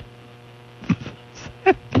 God.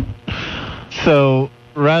 So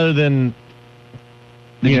rather than,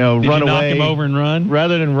 Did run you away, knock him over and run?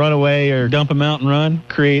 Rather than run away or dump him out and run,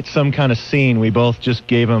 create some kind of scene, we both just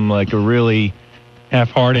gave him like a really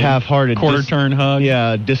half-hearted quarter-turn hug.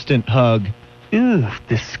 Yeah, distant hug. Ew,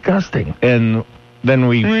 disgusting. And then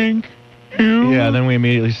we, Thank you. yeah, then we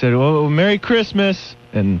immediately said, "Oh, Merry Christmas,"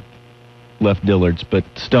 and left Dillard's. But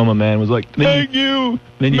Stoma Man was like, "Thank you,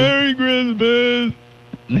 Merry Christmas."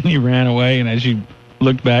 And then you ran away, and as you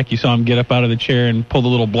looked back, you saw him get up out of the chair and pull the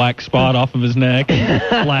little black spot off of his neck,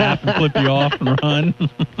 and laugh and flip you off and run.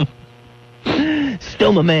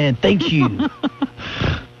 Stoma Man, thank you.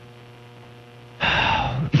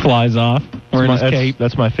 Flies off, wearing his cape.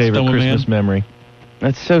 That's my favorite Stoma Christmas memory.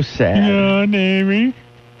 That's so sad. Yeah, Davey.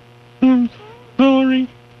 I'm sorry.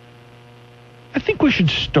 I think we should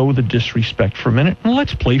stow the disrespect for a minute and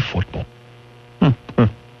let's play football. All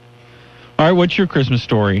right, what's your Christmas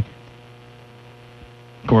story,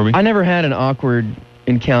 Corby? I never had an awkward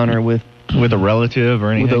encounter with a relative or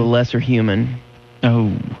anything. With a lesser human.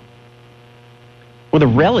 Oh. With a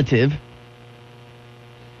relative?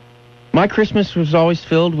 My Christmas was always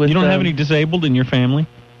filled with... You don't have any disabled in your family?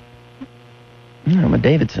 No, I'm a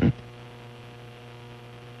Davidson.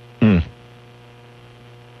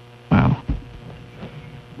 Wow.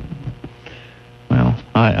 Well,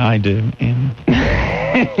 I do. And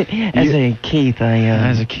As a Keith, I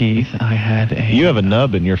had a... You have a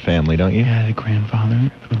nub in your family, don't you? I had a grandfather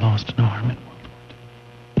who lost an arm in World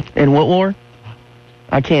War II. In what war?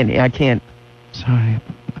 I can't. Sorry.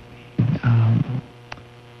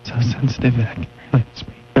 So sensitive that I can't really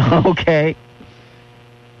speak. Okay.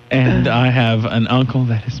 And I have an uncle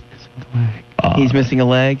that is missing a leg. He's missing a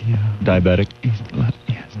leg? Yeah. Diabetic? He's diabetes.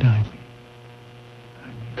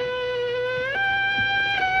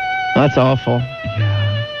 That's awful.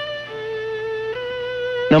 Yeah.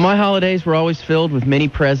 Now, my holidays were always filled with many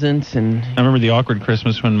presents and... I remember the awkward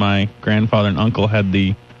Christmas when my grandfather and uncle had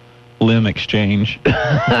the limb exchange.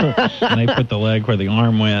 And they put the leg where the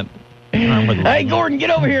arm went. Hey, Gordon, get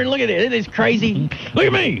over here and look at it. It is crazy. Look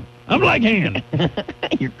at me. I'm Black Hand.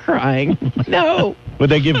 You're crying. No. Would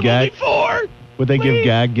they give gag? Four. Would they give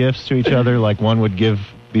gag gifts to each other? Like one would give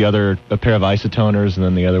the other a pair of isotoners, and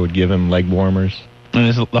then the other would give him leg warmers. And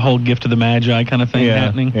it's the whole gift of the Magi kind of thing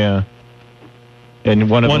happening. Yeah. And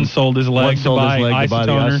one sold his leg to buy the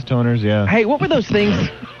isotoners. Yeah. Hey, what were those things?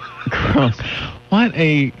 Gross. What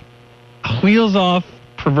a wheels off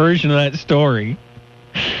perversion of that story.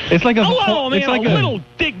 It's like a little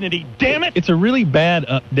dignity, damn it. It's a really bad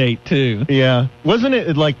update too. Yeah. Wasn't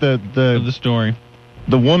it like the story?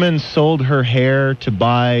 The woman sold her hair to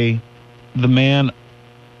buy the man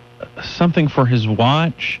something for his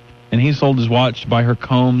watch. and he sold his watch to buy her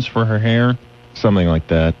combs for her hair. Something like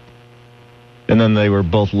that. And then they were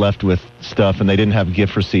both left with stuff, and they didn't have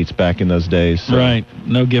gift receipts back in those days. So. Right,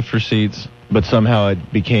 no gift receipts. But somehow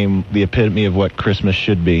it became the epitome of what Christmas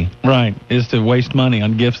should be. Right, is to waste money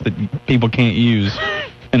on gifts that people can't use.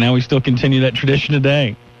 And now we still continue that tradition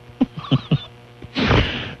today.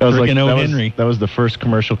 That was Frickin' O. Henry. That was the first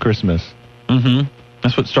commercial Christmas. Mm-hmm.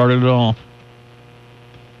 That's what started it all.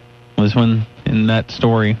 Was when, in that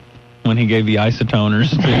story, when he gave the isotoners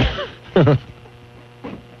to...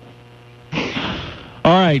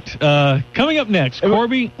 All right, coming up next,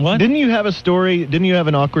 Corby, what? Didn't you have a story, didn't you have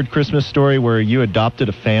an awkward Christmas story where you adopted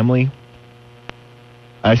a family?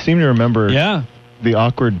 I seem to remember the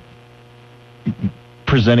awkward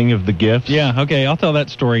presenting of the gifts. Yeah, okay, I'll tell that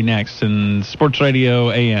story next in Sports Radio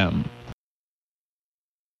AM.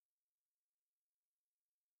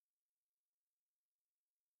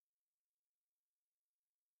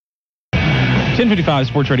 .55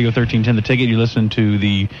 Sports Radio 1310 The Ticket. You're listening to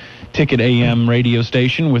the Ticket AM radio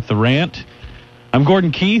station with the Rant. I'm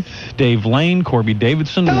Gordon Keith, Dave Lane, Corby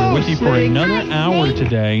Davidson. We're with you for another hour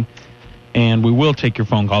today, and we will take your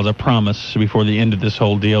phone calls, I promise, before the end of this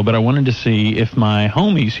whole deal. But I wanted to see if my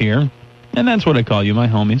homies here, and that's what I call you, my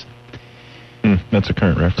homies. That's a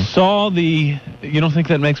current reference. Saw the, you don't think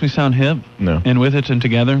that makes me sound hip? No. And with it and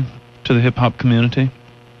together to the hip-hop community?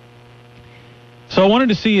 So I wanted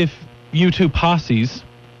to see if you two posses,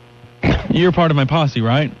 you're part of my posse,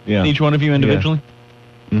 right? Yeah. Each one of you individually?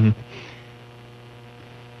 Yeah. Mm-hmm.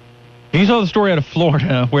 You saw the story out of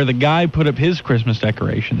Florida where the guy put up his Christmas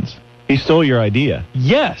decorations. He stole your idea.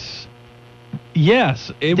 Yes.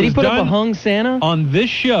 Yes. Did he put up a hung Santa? On this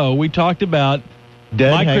show, we talked about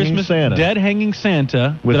Dead my hanging Christmas Santa. Dead hanging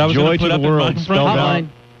Santa With that I was joy going to put the up world in my spelled front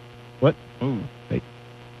out. What? Ooh. Hey.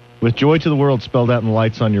 With joy to the world spelled out in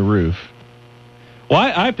lights on your roof. Well,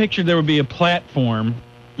 I pictured there would be a platform,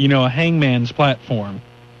 you know, a hangman's platform,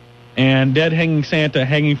 and dead hanging Santa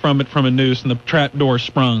hanging from it from a noose, and the trap door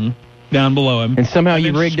sprung down below him. And somehow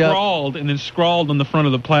you rigged up... And then scrawled on the front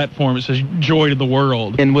of the platform, it says, joy to the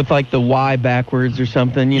world. And with, like, the Y backwards or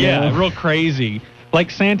something, you know? Yeah, real crazy.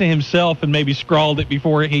 Like Santa himself had maybe scrawled it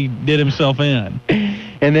before he did himself in.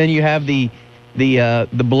 And then you have the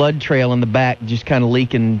blood trail in the back just kind of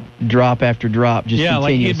leaking drop after drop just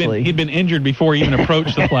continuously. Like he'd been injured before he even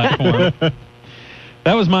approached the platform.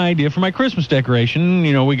 That was my idea for my Christmas decoration.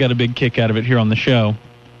 You know, we got a big kick out of it here on the show.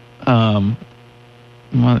 Well,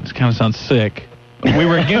 it kind of sounds sick. We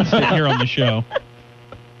were against it here on the show.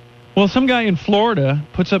 Well, some guy in Florida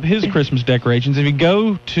puts up his Christmas decorations. If you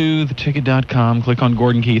go to theticket.com, click on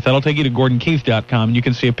Gordon Keith, that'll take you to gordonkeith.com, and you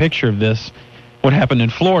can see a picture of this. What happened in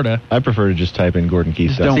Florida. I prefer to just type in Gordon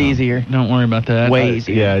Keith. It's easier. Don't worry about that. Way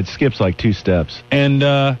easier. Yeah, it skips like 2 steps. And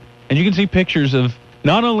you can see pictures of,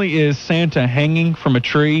 not only is Santa hanging from a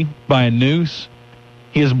tree by a noose,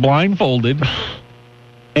 he is blindfolded,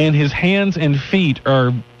 and his hands and feet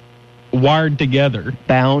are wired together.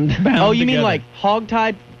 Bound oh, you together. mean like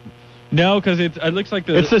hogtied? No, because it looks like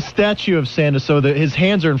It's a statue of Santa, so that his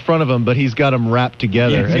hands are in front of him, but he's got them wrapped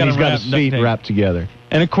together, Yeah, he's got his feet wrapped together.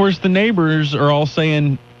 And of course, the neighbors are all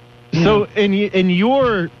saying. So in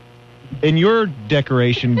your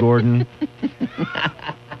decoration, Gordon,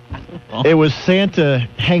 it was Santa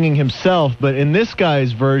hanging himself, but in this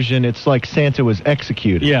guy's version, it's like Santa was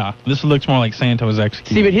executed. Yeah, this looks more like Santa was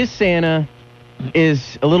executed. See, but his Santa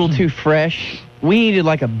is a little too fresh. We needed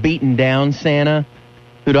like a beaten down Santa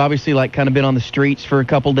who'd obviously like kind of been on the streets for a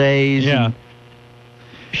couple days. Yeah. And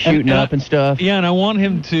shooting up and stuff. Yeah, and I want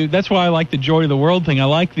him to. That's why I like the joy of the world thing. I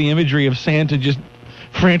like the imagery of Santa just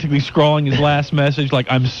frantically scrawling his last message, like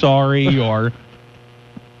 "I'm sorry" or,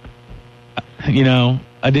 you know,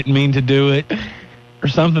 "I didn't mean to do it," or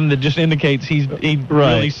something that just indicates he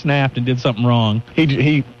really snapped and did something wrong.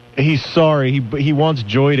 He's sorry. He wants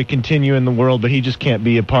joy to continue in the world, but he just can't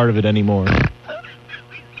be a part of it anymore.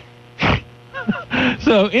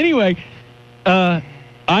 So anyway,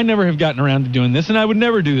 I never have gotten around to doing this, and I would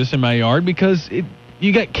never do this in my yard because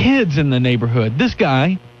you got kids in the neighborhood. This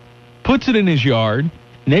guy puts it in his yard.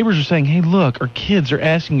 Neighbors are saying, hey, look, our kids are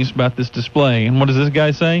asking us about this display. And what does this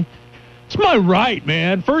guy say? It's my right,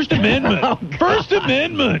 man. First Amendment. First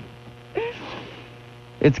Amendment.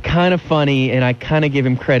 It's kind of funny, and I kind of give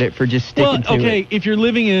him credit for just sticking to it. Okay, if you're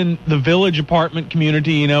living in the village apartment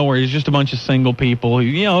community, you know, where it's just a bunch of single people,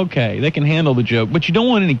 yeah, okay, they can handle the joke. But you don't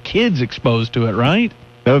want any kids exposed to it, right?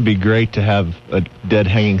 That would be great to have a dead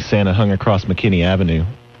hanging Santa hung across McKinney Avenue.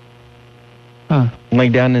 Huh.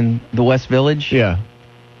 Like down in the West Village? Yeah.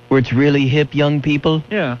 Where it's really hip young people?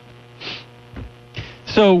 Yeah.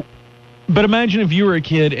 So, But imagine if you were a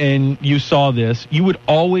kid and you saw this, you would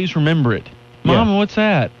always remember it. Mama, what's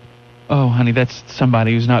that? Oh, honey, that's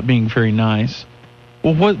somebody who's not being very nice.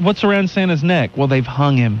 Well, what's around Santa's neck? Well, they've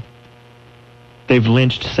hung him. They've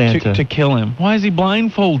lynched Santa. To kill him. Why is he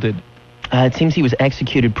blindfolded? It seems he was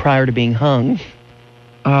executed prior to being hung.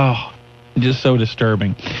 Oh, just so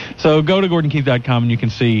disturbing. So go to GordonKeith.com and you can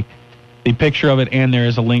see the picture of it, and there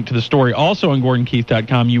is a link to the story. Also on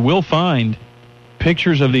GordonKeith.com, you will find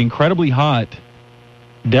pictures of the incredibly hot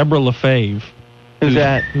Deborah LaFave. Who's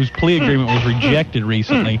that? Whose plea agreement was rejected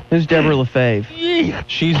recently. Who's Deborah LaFave?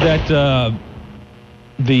 She's that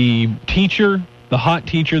the teacher, the hot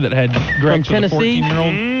teacher that had Greg's with a Tennessee?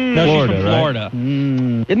 14-year-old. No, Florida, she's from Florida.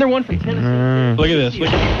 Isn't there one from Tennessee? Look at this. Look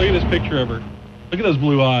at this picture of her. Look at those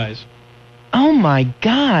blue eyes. Oh, my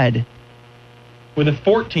God. With a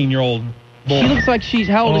 14-year-old boy. She looks like she's...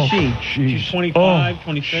 How old is she? She's 25,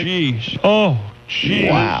 26. Jeez. Oh,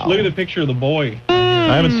 jeez. Wow. Look at the picture of the boy.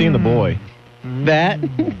 I haven't seen the boy. That?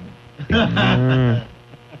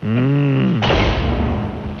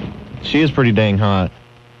 She is pretty dang hot.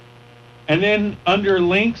 And then under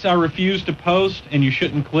links I refuse to post and you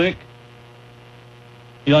shouldn't click.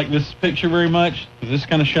 You like this picture very much? Is this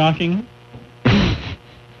kind of shocking?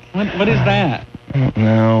 What is that? I don't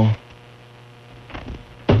know.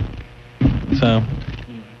 So,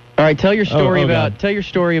 All right, tell your story God.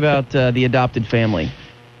 about the adopted family.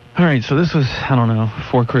 all right, so this was, I don't know,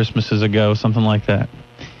 4 Christmases ago, something like that.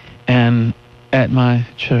 And at my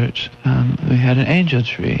church, we had an angel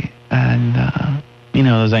tree. And, you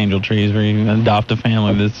know, those angel trees where you adopt a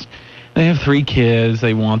family that's, they have 3 kids,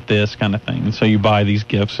 they want this kind of thing. So you buy these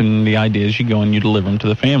gifts, and the idea is you go and you deliver them to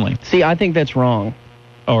the family. See, I think that's wrong.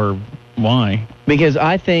 Or why? Because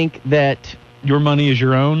I think that... Your money is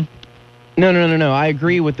your own? No. I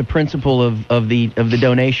agree with the principle of the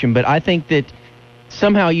donation, but I think that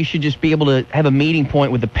somehow you should just be able to have a meeting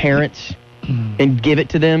point with the parents and give it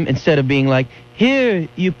to them instead of being like, here,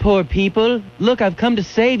 you poor people, look, I've come to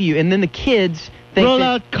save you. And then the kids think Roll that,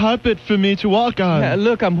 out carpet for me to walk on. "Yeah,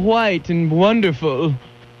 look, I'm white and wonderful.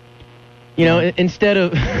 You know, instead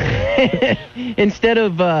of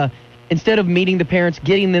instead of meeting the parents,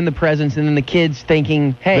 getting them the presents, and then the kids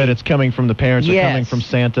thinking, hey, that it's coming from the parents or coming from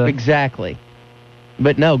Santa. Exactly.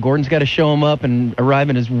 But no, Gordon's got to show him up and arrive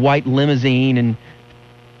in his white limousine and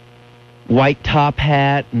white top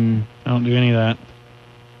hat, and I don't do any of that.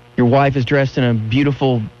 your wife is dressed in a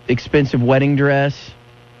beautiful, expensive wedding dress.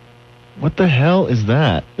 What the hell is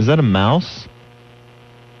that? Is that a mouse?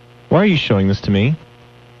 Why are you showing this to me?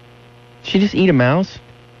 Did she just eat a mouse?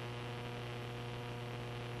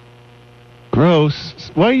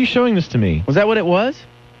 Gross. Why are you showing this to me? Was that what it was?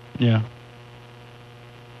 Yeah.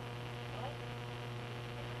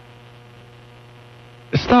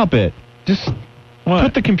 Stop it. Just What?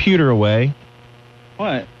 put the computer away.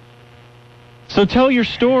 What? So tell your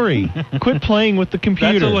story. Quit playing with the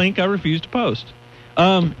computer. That's a link I refuse to post.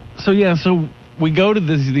 So we go to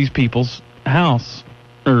these people's house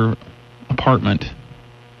or apartment,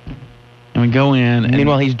 and we go in. And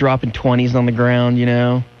Meanwhile, he's dropping 20s on the ground, you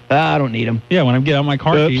know. I don't need them. Yeah, when I get out my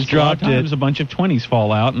car Oops, keys, a lot of dropped it. times a bunch of 20s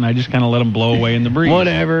fall out, and I just kind of let them blow away in the breeze.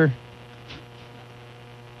 Whatever.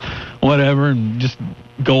 And just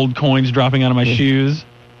gold coins dropping out of my shoes.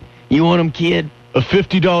 You want them, kid? A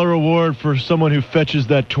 $50 award for someone who fetches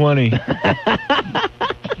that 20.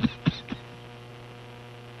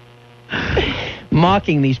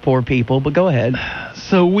 Mocking these poor people, but go ahead.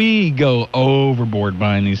 So we go overboard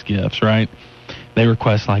buying these gifts, right? They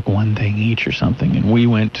request like one thing each or something, and we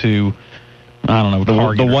went to, I don't know,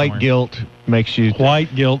 Target The or white somewhere. guilt makes you...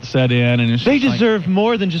 White guilt set in, and it's They just like, deserve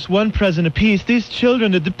more than just one present apiece. These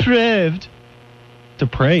children are depraved.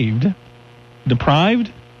 depraved,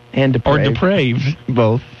 deprived, And or depraved. depraved.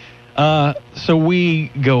 Both. So we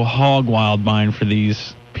go hog wild buying for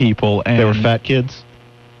these people, and They were fat kids.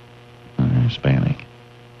 Hispanic.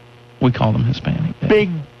 We call them Hispanic. Big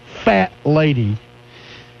fat lady.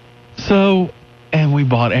 So, and we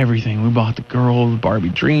bought everything. We bought the girl the Barbie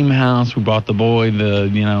dream house. We bought the boy the,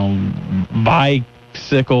 you know,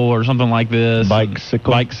 bicycle or something like this.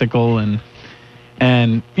 Bicycle.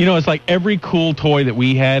 And you know, it's like every cool toy that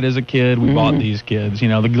we had as a kid, we bought these kids. You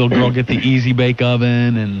know, the little girl get the Easy Bake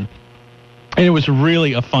Oven, and it was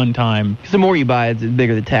really a fun time. Because the more you buy, the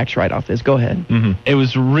bigger the tax write-off is. Go ahead. Mm-hmm. It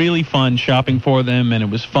was really fun shopping for them, and it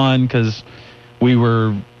was fun because we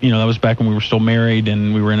were, you know, that was back when we were still married,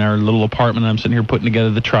 and we were in our little apartment, and I'm sitting here putting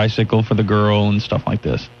together the tricycle for the girl and stuff like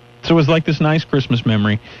this. So it was like this nice Christmas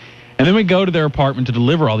memory. And then we go to their apartment to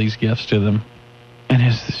deliver all these gifts to them, and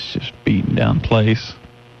it's this just beaten down place.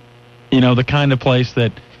 You know, the kind of place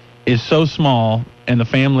that is so small and the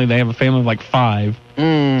family, they have a family of like 5.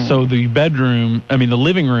 So the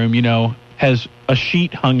living room, has a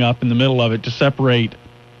sheet hung up in the middle of it to separate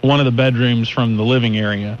one of the bedrooms from the living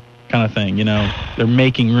area kind of thing. They're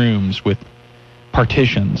making rooms with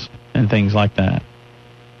partitions and things like that.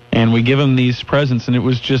 And we give them these presents, and it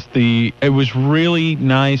was really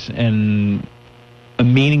nice and a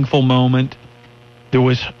meaningful moment.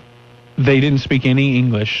 They didn't speak any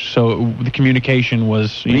English, so the communication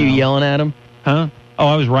was... Were you yelling at them? Huh? Oh,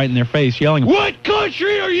 I was right in their face yelling, What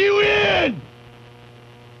country are you in?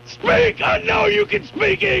 Speak! I know you can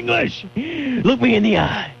speak English! Look me in the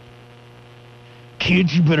eye.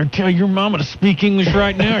 Kids, you better tell your mama to speak English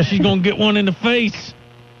right now or she's going to get one in the face.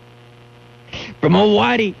 From old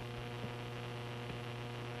Whitey.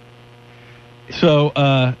 So,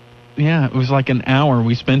 it was like an hour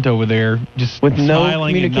we spent over there just with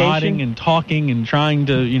smiling no and nodding and talking and trying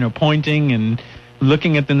to, pointing and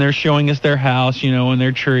looking at them. They're showing us their house, and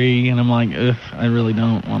their tree. And I'm like, I really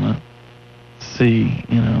don't want to see,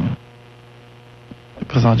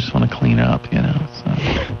 because I just want to clean up, so.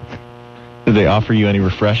 Did they offer you any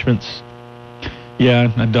refreshments?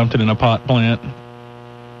 Yeah, I dumped it in a pot plant.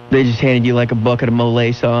 They just handed you like a bucket of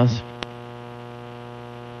mole sauce?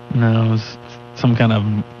 No, it was some kind of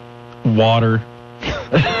water.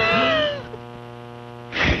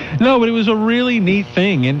 No, but it was a really neat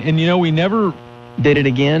thing. And we never... Did it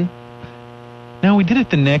again? No, we did it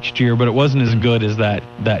the next year, but it wasn't as good as that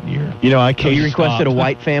year. So you requested a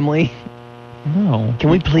white family? No. Can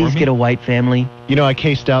we please get a white family? I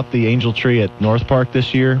cased out the angel tree at North Park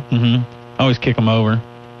this year. Mm-hmm. I always kick them over.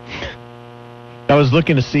 I was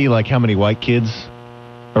looking to see, how many white kids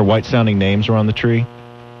or white-sounding names were on the tree.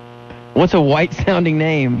 What's a white-sounding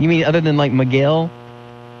name? You mean other than, Miguel?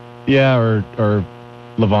 Yeah, or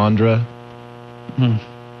Lavandra.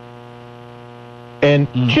 And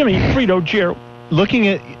Jimmy, Frito, Gerald. Looking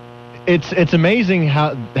at... It's amazing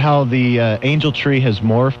how the angel tree has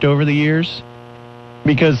morphed over the years.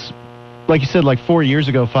 Because, like you said, 4 years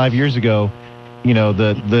ago, 5 years ago,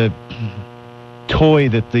 the toy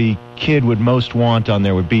that the kid would most want on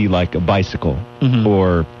there would be like a bicycle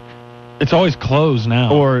or... It's always clothes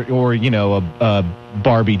now. Or a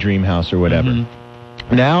Barbie dream house or whatever.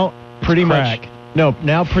 Now, pretty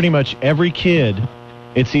much every kid,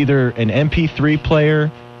 it's either an MP3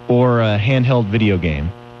 player or a handheld video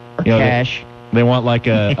game. Or cash. They want like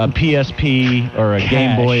a PSP or a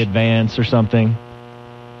Game Boy Advance or something.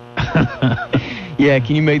 Yeah,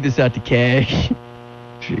 can you make this out to cash?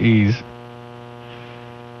 Jeez.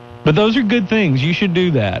 But those are good things. You should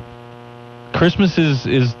do that. Christmas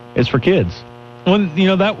is for kids. Well,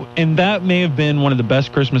 that may have been one of the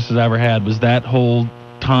best Christmases I ever had, was that whole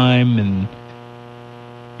time. And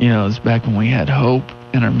it's back when we had hope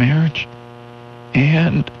in our marriage,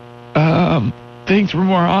 and things were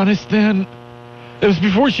more honest then. It was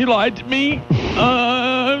before she lied to me.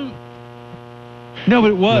 No,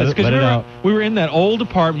 but it was, because we were in that old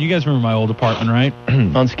apartment. You guys remember my old apartment, right?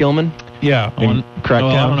 On Skillman? Yeah. In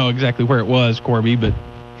Cracktown? I don't know exactly where it was, Corby, but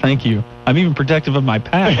thank you. I'm even protective of my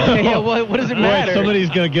past. Yeah, what does it matter? Right, somebody's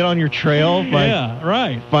going to get on your trail by yeah,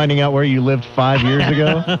 right. finding out where you lived 5 years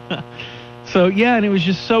ago. So, yeah, and it was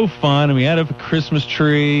just so fun. And we had a Christmas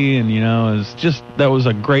tree, and, that was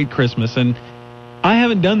a great Christmas. And I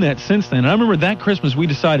haven't done that since then. I remember that Christmas we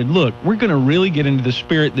decided, look, we're going to really get into the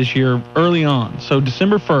spirit this year early on. So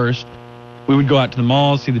December 1st, we would go out to the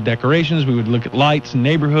mall, see the decorations. We would look at lights in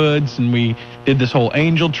neighborhoods, and we did this whole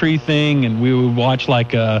angel tree thing, and we would watch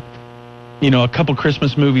a couple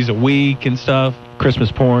Christmas movies a week and stuff.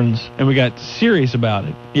 Christmas porns. And we got serious about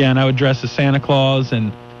it. Yeah, and I would dress as Santa Claus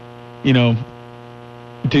and,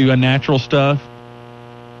 do unnatural stuff.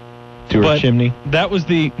 To a chimney. That was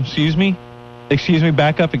excuse me,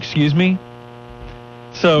 back up, excuse me.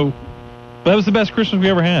 So, that was the best Christmas we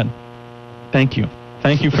ever had. Thank you.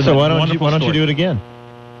 Thank you for that. So why don't you do it again?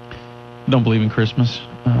 Don't believe in Christmas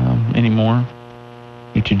anymore.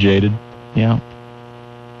 Ain't you jaded? Yeah.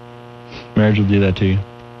 Marriage will do that to you.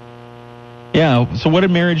 Yeah. So what did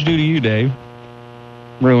marriage do to you, Dave?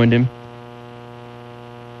 Ruined him.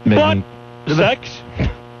 Sex?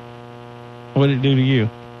 What did it do to you?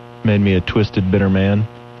 Made me a twisted, bitter man.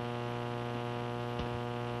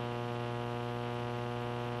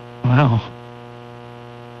 Wow.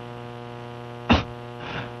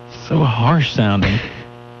 So harsh sounding.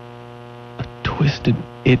 A twisted.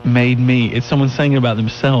 It made me. It's someone saying it about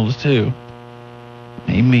themselves too.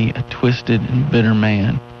 Made me a twisted and bitter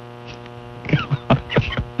man.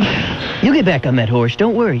 You get back on that horse.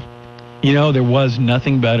 Don't worry. There was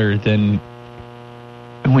nothing better than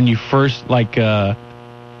when you first, when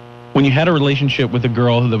you had a relationship with a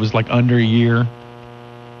girl that was under a year,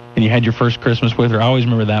 and you had your first Christmas with her. I always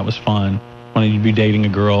remember that was fun. When you'd be dating a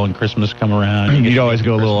girl and Christmas come around. You'd always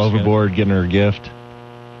go a little overboard getting her a gift.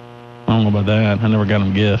 I don't know about that. I never got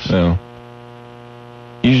them gifts. No.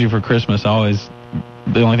 Usually for Christmas,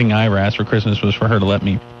 the only thing I ever asked for Christmas was for her to let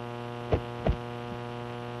me.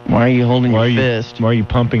 Why are you holding your fist? Why are you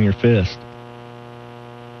pumping your fist?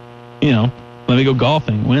 You know, let me go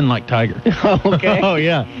golfing. Win like Tiger. Okay. Oh,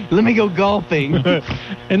 yeah. Let me go golfing.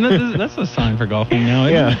 And that's a sign for golfing now,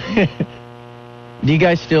 isn't it? Do you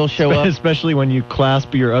guys still show up? Especially when you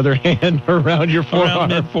clasp your other hand around your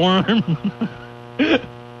forearm. Around forearm.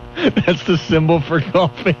 That's the symbol for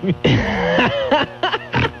golfing.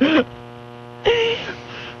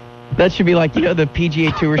 That should be like, the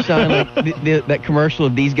PGA Tour sign, like that commercial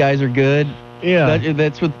of these guys are good. Yeah.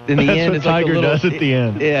 That's what, in the That's end, what it's like Tiger does at the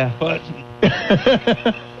end. Yeah. But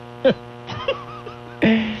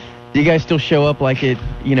do you guys still show up like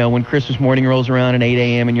when Christmas morning rolls around at 8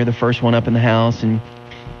 a.m. and you're the first one up in the house and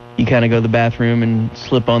you kind of go to the bathroom and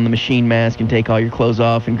slip on the machine mask and take all your clothes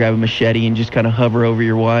off and grab a machete and just kind of hover over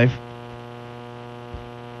your wife?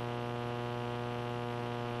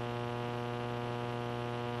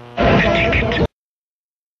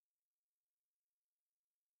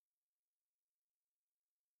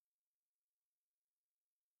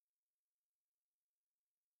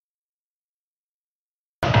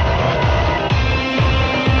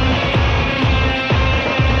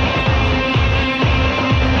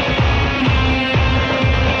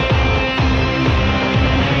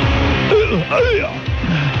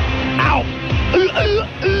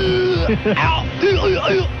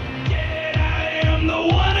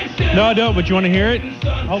 no, I don't, but you want to hear it?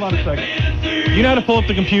 Hold on a second. You know how to pull up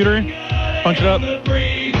the computer? Punch it up.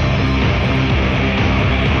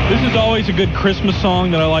 This is always a good Christmas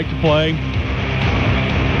song that I like to play.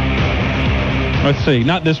 Let's see.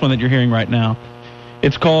 Not this one that you're hearing right now.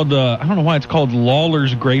 It's called, I don't know why it's called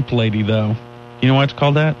Lawler's Grape Lady, though. You know why it's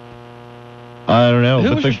called that? I don't know.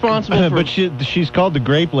 Who's responsible for... But she's called the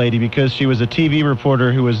Grape Lady because she was a TV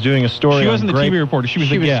reporter who was doing a story. She wasn't the TV reporter. She was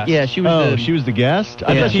the guest. Yeah, she was she was the guest?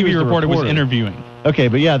 I thought she the TV was reporter was interviewing. Okay,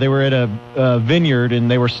 but yeah, they were at a vineyard and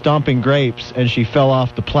they were stomping grapes and she fell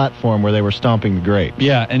off the platform where they were stomping the grapes.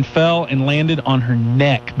 Yeah, and fell and landed on her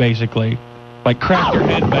neck, basically. Like cracked her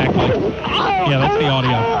head back. Like, yeah, that's the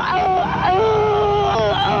audio.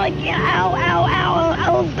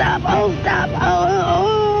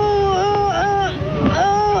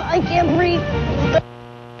 I can't breathe.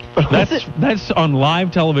 That's on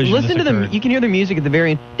live television. Listen to them. You can hear the music at the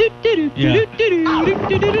very end. Yeah.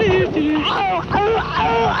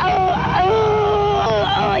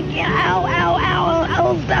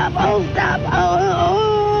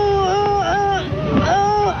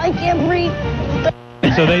 I can't breathe.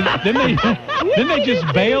 And so then they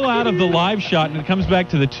just bail out of the live shot, and it comes back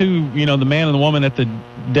to the two, the man and the woman at the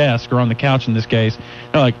desk or on the couch in this case.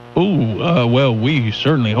 They're like, well, we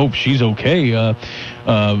certainly hope she's okay.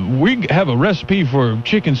 We have a recipe for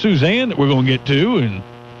chicken Suzanne that we're going to get to, and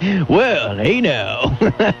well, hey now.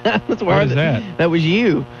 That's what is that? That was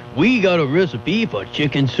you. We got a recipe for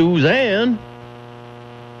chicken Suzanne.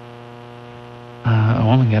 A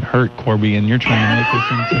woman got hurt, Corby, and you're trying to make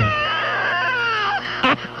this into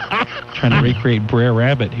trying to recreate Brer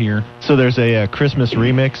Rabbit here. So there's a Christmas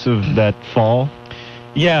remix of that fall.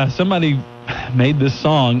 Yeah, somebody made this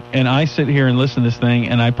song, and I sit here and listen to this thing,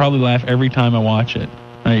 and I probably laugh every time I watch it.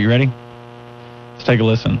 All right, you ready? Let's take a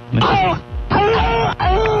listen. I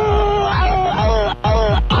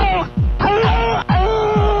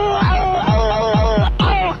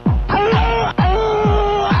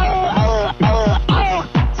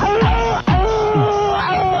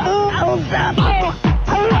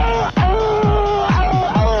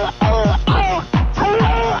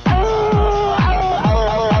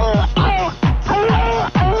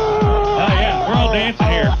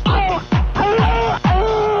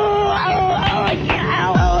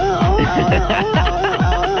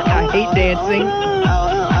hate dancing.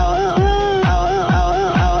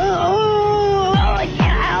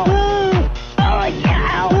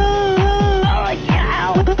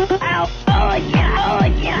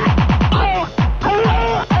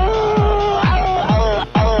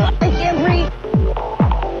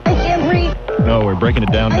 Oh, we're breaking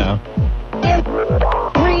it down now.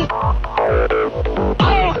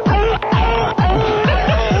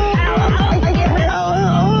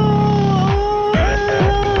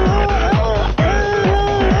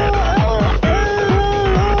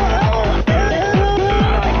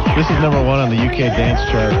 This is number 1 on the UK dance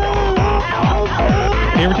chart.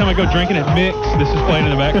 Every time I go drinking at Mix, this is playing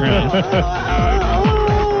in the background.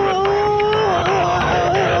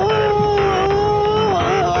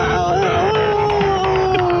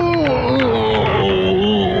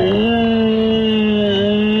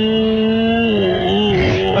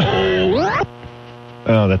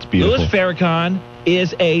 Farrakhan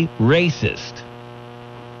is a racist.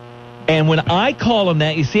 And when I call him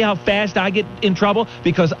that, you see how fast I get in trouble?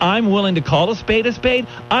 Because I'm willing to call a spade a spade.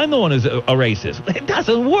 I'm the one who's a racist. It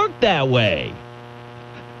doesn't work that way.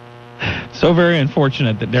 So very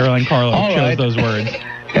unfortunate that Daryl and Carlo chose those words.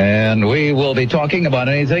 And we will be talking about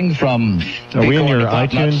anything from... Are we in your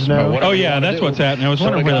iTunes now? Oh, yeah, that's what's happening. I was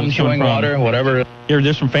wondering where that was coming from. Water, whatever. You're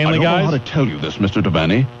just from Family Guys? I don't know how to tell you this, Mr.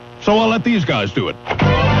 Devaney, so I'll let these guys do it.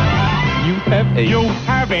 You have AIDS. You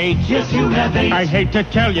have AIDS. Yes, you have AIDS. I hate to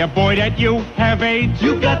tell you, boy, that you have AIDS.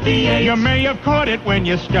 You got the AIDS. You may have caught it when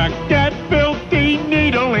you stuck that filthy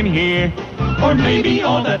needle in here. Or maybe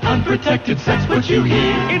all that unprotected sex put you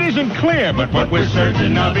here. It isn't clear, but what we're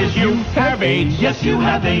certain of is you have AIDS. Yes, you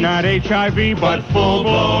have AIDS. Not HIV, but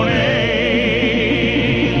full-blown AIDS.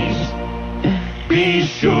 Be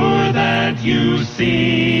sure that you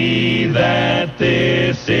see that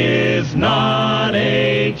this is not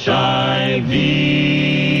HIV,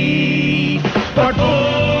 but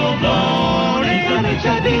full-blown AIDS. Not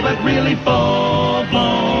HIV, but really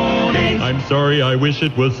full-blown AIDS. I'm sorry, I wish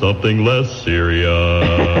it was something less serious.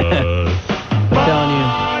 I'm telling you.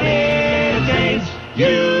 AIDS.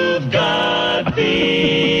 You've got the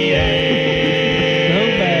AIDS.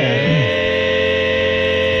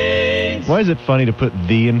 Why is it funny to put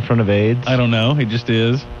 "the" in front of AIDS? I don't know. It just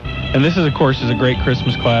is. And this, of course, is a great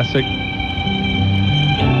Christmas classic.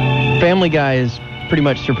 Family Guy has pretty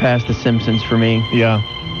much surpassed The Simpsons for me. Yeah.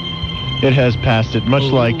 It has passed it, much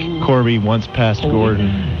like Corby once passed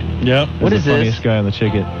Gordon. Yep. What is the this? funniest guy on the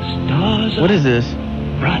ticket. What is this?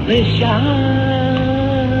 Brightly shining.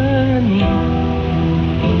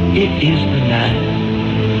 It is the night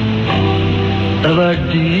of our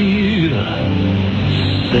dear.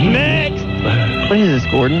 Next! What is this,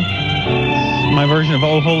 Gordon? It's my version of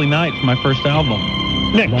Oh Holy Night from my first album.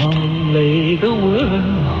 Next. Long lay the world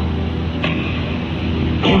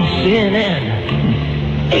in sin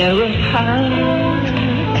and error high.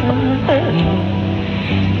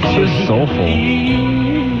 So soulful.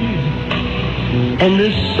 And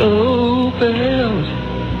the soul felt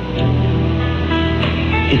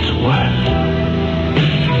its worth.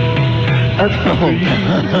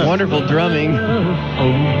 Oh, wonderful drumming.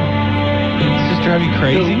 Does this drive you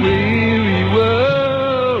crazy?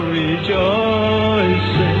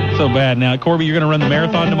 So bad. Now, Corby, you're going to run the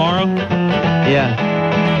marathon tomorrow? Yeah.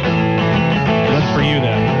 What's for you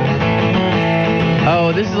then?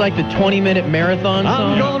 Oh, this is like the 20-minute marathon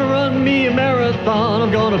song? I'm gonna run me a marathon.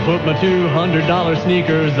 I'm gonna put my $200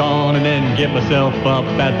 sneakers on and then get myself up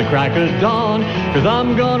at the crack of dawn. Cause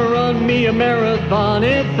I'm gonna run me a marathon.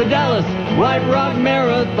 It's the Dallas White Rock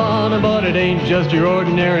Marathon. But it ain't just your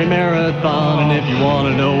ordinary marathon. And if you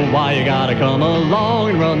wanna know why, you gotta come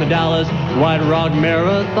along and run the Dallas White Rock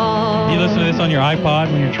Marathon. You listen to this on your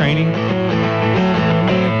iPod when you're training?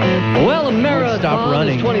 Well, a marathon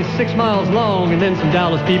is 26 miles long, and then some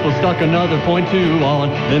Dallas people stuck another .2 on.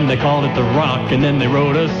 Then they called it The Rock, and then they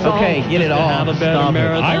wrote a song. Okay, get it off. Have a better Stop it.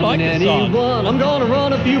 marathon I like than the song. anyone. I'm gonna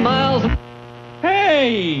run a few miles.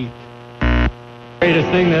 Hey! Greatest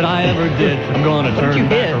thing that I ever did. I'm gonna turn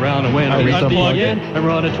back around and win a race again and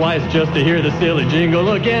run it twice just to hear the silly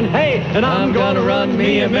jingle again. Hey, and I'm gonna run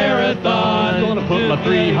me a marathon. I'm gonna put my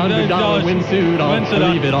 $300 windsuit on,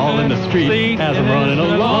 leave it all in the street as I'm running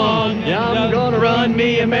along. Yeah, I'm gonna run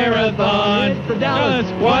me a marathon. It's the Dallas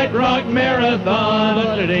White Rock Marathon,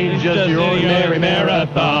 but it ain't just your ordinary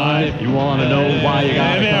marathon. If you wanna know why, you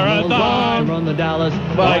gotta come along and run the Dallas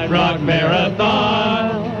White Rock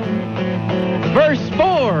Marathon. Verse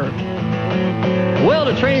 4. Well,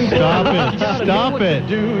 the train. Stop it. Stop it.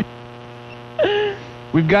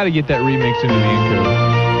 We've got to get that remix into the intro.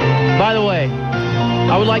 By the way,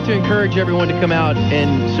 I would like to encourage everyone to come out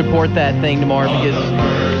and support that thing tomorrow because...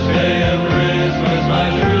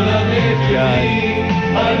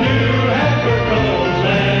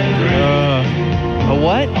 A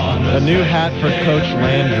what? A new hat for Coach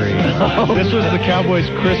Landry. This was the Cowboys'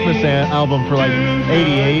 Christmas album for like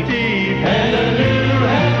 '88.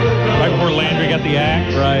 Right before Landry got the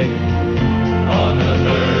axe. Right.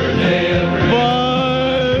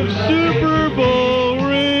 5 Super Bowl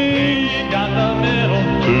rings.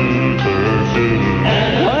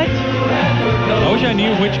 What? I wish I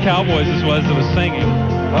knew which Cowboys this was that was singing.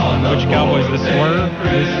 Which Cowboys this were,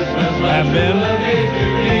 this have been.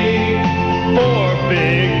 4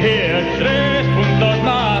 big hits, 3 puntos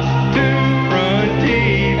más, 2 front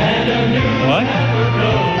teeth, and a new What?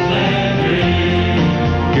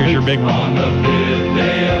 Here's your big one. On the 5th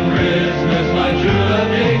day of Christmas, my true love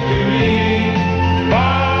gave to me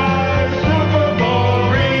 5 Super Bowl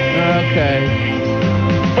rings. Okay.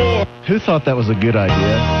 Who thought that was a good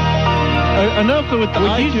idea? Enough with the Would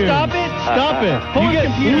iTunes. you stop it? Stop it. Pull your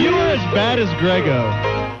computer. You are as bad as Grego.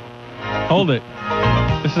 Hold it.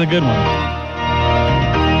 This is a good one.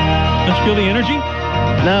 Don't you feel the energy?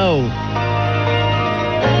 No.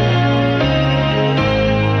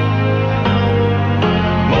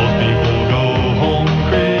 Most people go home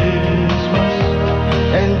Christmas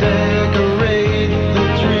and decorate the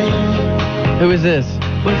tree. Who is this?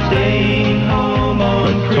 But staying home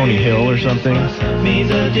on Tony Hill or something. means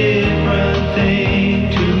a different thing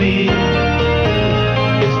to me.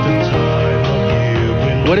 It's the time of year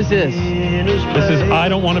when What is this? This is I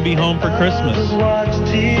Don't Want to Be Home for Christmas. watch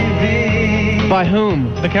TV. By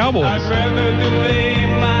whom? The Cowboys. I'd rather delay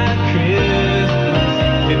my Christmas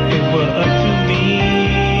if it were up to me.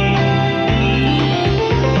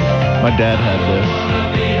 My dad had this.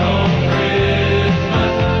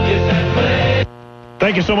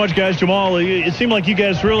 Thank you so much, guys. Jamal, it seemed like you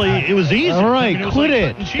guys really, it was easy. All right, I mean, was quit like it.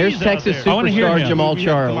 cutting cheese Here's out Texas there. superstar Jamal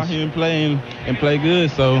Charles. Come out here and play good,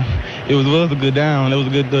 so it was a good down. It was a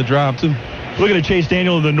good drive, too. Looking at Chase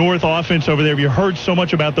Daniel and the North offense over there, you heard so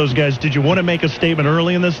much about those guys. Did you want to make a statement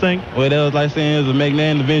early in this thing? Well, that was like saying it was a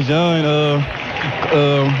McNair and Vince Young,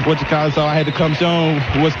 what you call it, so I had to come show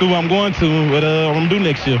what school I'm going to, what I'm going to do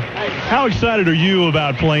next year. How excited are you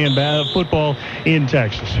about playing football in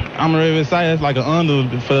Texas? I'm really excited. It's like an honor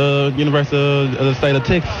for the University of the State of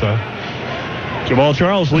Texas. So. Jamal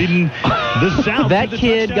Charles leading the South. That to the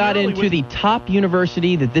kid touchdown got early into with- the top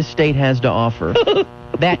university that this state has to offer.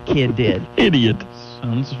 That kid did. Idiot.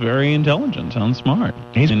 Sounds very intelligent. Sounds smart.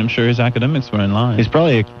 And I'm sure his academics were in line. He's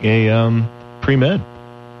probably a pre-med.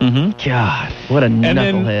 Mm-hmm. God, what a And knucklehead.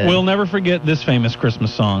 then we'll never forget this famous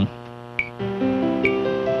Christmas song.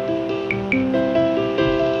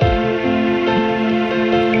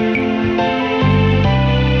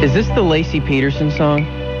 Is this the Lacey Peterson song?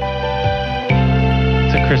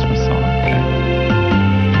 It's a Christmas song.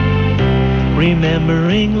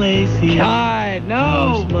 Remembering Lacey. God,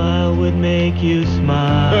 no. Her smile would make you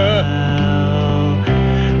smile.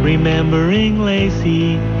 Remembering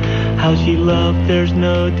Lacey, how she loved, there's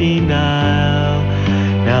no denial.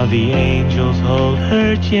 Now the angels hold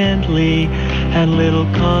her gently, and little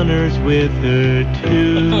Connor's with her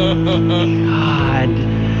too. God.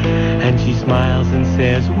 And she smiles and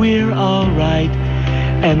says, we're all right,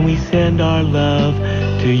 and we send our love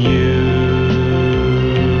to you.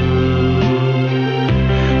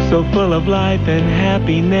 So full of life and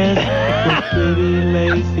happiness was pretty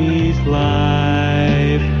Lacey's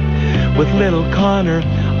life. With little Connor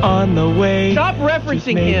on the way. Stop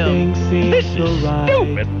referencing made him. Things seem This so is right.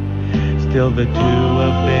 stupid. Still the two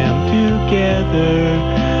of them together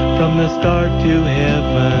from the start to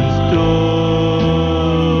heaven's door.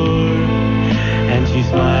 And she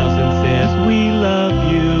smiles and says, we love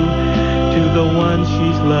you, to the one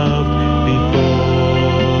she's loved before.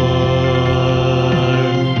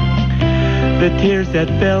 The tears that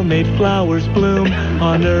fell made flowers bloom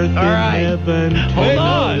on earth right. in heaven. Hold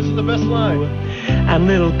on. This is the best line. And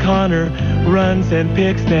little Connor runs and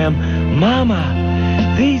picks them. Mama,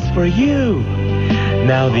 these for you.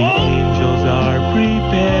 Now the angels are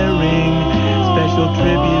preparing special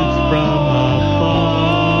tributes from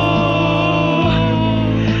afar.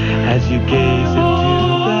 As you gaze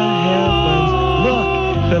into the heavens, look,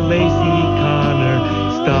 the Lacey Connor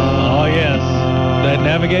star. Oh, yes. That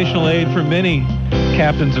navigational aid for many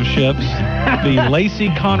captains of ships, the Lacey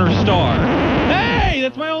Connor Star. Hey,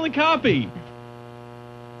 that's my only copy.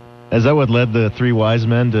 Is that what led the three wise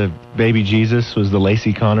men to baby Jesus, was the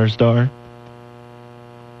Lacey Connor star?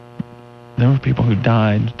 There were people who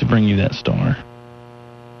died to bring you that star.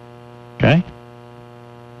 Okay?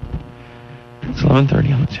 It's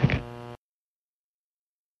 11:30 on the ticket.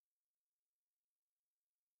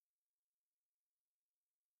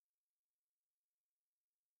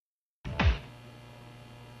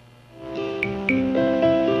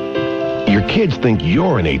 Your kids think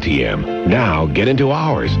you're an ATM. Now get into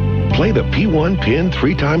ours. Play the P1 Pin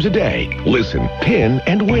 3 times a day. Listen, pin,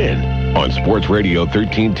 and win. On Sports Radio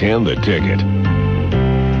 1310, The Ticket.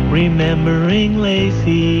 Remembering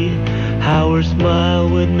Lacey, how her smile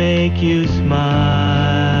would make you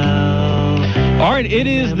smile. All right, it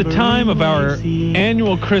is the time of our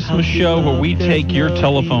annual Christmas show where we take your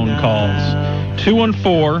telephone calls.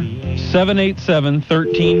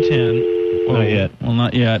 214-787-1310. Not yet. Well,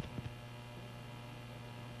 not yet.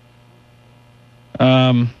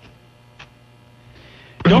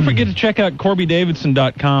 Don't forget to check out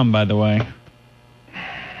CorbyDavidson.com, by the way.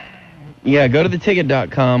 Yeah, go to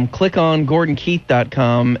theticket.com, click on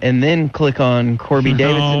GordonKeith.com, and then click on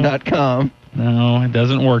CorbyDavidson.com. No, it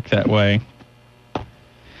doesn't work that way.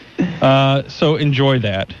 So enjoy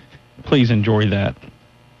that. please enjoy that.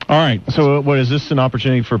 All right. So, what is this an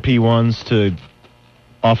opportunity for P1s to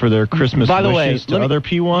offer their Christmas wishes to other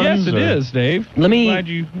P1s? Yes, it is, Dave. Glad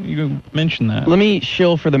you mentioned that. Let me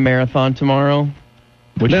shill for the marathon tomorrow.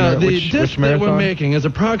 Which disc that we're making is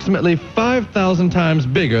approximately 5,000 times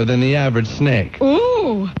bigger than the average snake.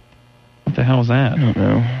 Ooh. What the hell is that? I don't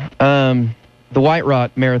know. The White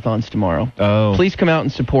Rock Marathon's tomorrow. Oh. Please come out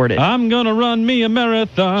and support it. I'm going to run me a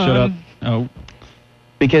marathon. Shut up. Oh.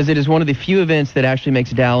 Because it is one of the few events that actually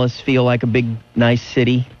makes Dallas feel like a big, nice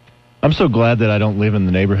city. I'm so glad that I don't live in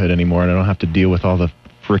the neighborhood anymore and I don't have to deal with all the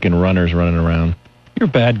frickin' runners running around. You're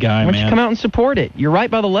a bad guy, Why don't man. you come out and support it? You're right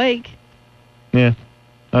by the lake. Yeah,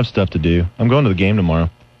 I have stuff to do. I'm going to the game tomorrow.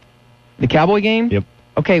 The Cowboy game? Yep.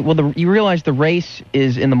 Okay, well, you realize the race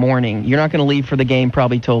is in the morning. You're not going to leave for the game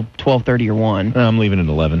probably till 12:30 or 1. I'm leaving at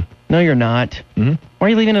 11. No, you're not. Mm-hmm. Why are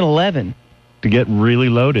you leaving at 11? To get really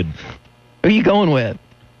loaded. Who are you going with?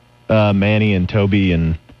 Manny and Toby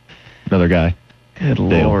and another guy. Good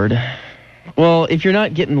Dale. Lord. Well, if you're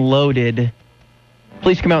not getting loaded,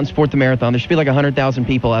 please come out and support the marathon. There should be like 100,000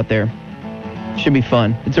 people out there. Should be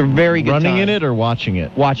fun. It's a very good Running time. in it or watching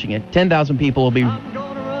it? Watching it. 10,000 people will be...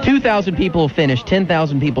 2,000 people will finish.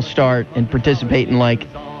 10,000 people start and participate in like...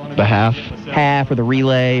 The half? Half or the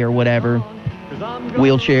relay or whatever.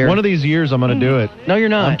 Wheelchair. One of these years I'm going to do it. No, you're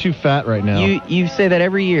not. I'm too fat right now. You say that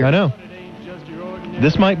every year. I know.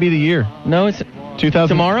 This might be the year. No, it's... 2000,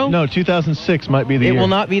 tomorrow? No, 2006 might be the year. It will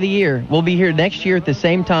not be the year. We'll be here next year at the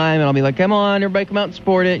same time, and I'll be like, come on, everybody come out and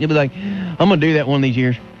support it. And you'll be like, I'm going to do that one of these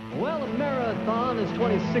years. Well, a marathon is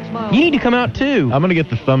 26 miles. You need to come out, too. I'm going to get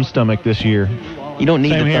the thumb stomach this year. You don't need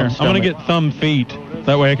Same the here. thumb I'm stomach. going to get thumb feet.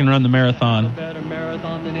 That way I can run the marathon.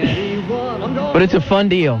 But it's a fun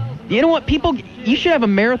deal. You know what? People, you should have a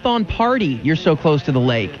marathon party. You're so close to the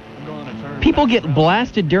lake. People get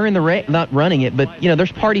blasted during the race, not running it, but,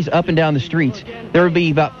 there's parties up and down the streets. There would be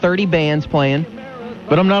about 30 bands playing.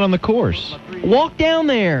 But I'm not on the course. Walk down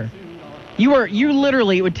there. You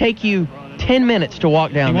literally, it would take you 10 minutes to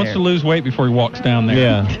walk down He there. wants to lose weight before he walks down there.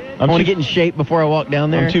 Yeah. I want to get in shape before I walk down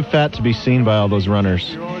there. I'm too fat to be seen by all those runners.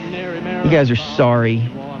 You guys are sorry.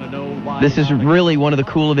 This is really one of the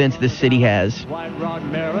cool events this city has.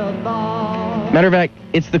 Matter of fact,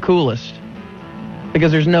 it's the coolest.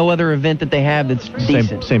 Because there's no other event that they have that's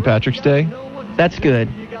decent. St. Patrick's Day? That's good.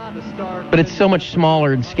 But it's so much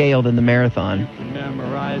smaller in scale than the marathon.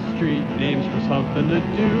 Memorize street names for something to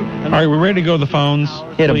do. All right, we're ready to go to the phones.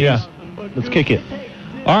 Hit 'em. Please. Yeah. Let's kick it.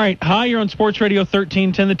 All right. Hi, you're on Sports Radio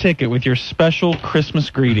 1310 The Ticket with your special Christmas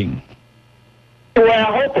greeting. Well, I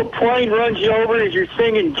hope a plane runs you over as you're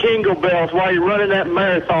singing Jingle Bells while you're running that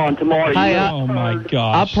marathon tomorrow. Hey, Oh, my I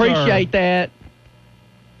gosh. appreciate that.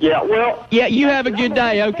 Yeah, well... Yeah, you have a good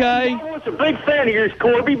day, okay? I was a big fan of yours,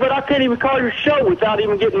 Corby, but I can't even call your show without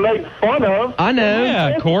even getting made fun of. I know.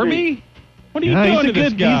 Yeah, Corby. What are you Yeah, doing to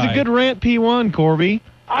he's this guy? a good rant P1, Corby.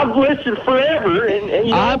 I've listened forever,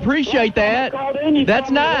 and I appreciate that. That's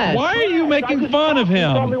nice. Why are you making fun of You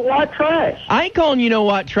call me him? white trash. I ain't calling you no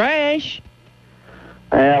white trash.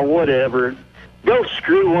 Whatever. Go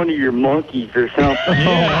screw one of your monkeys or something.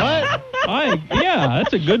 Yeah,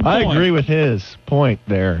 that's a good point. I agree with his point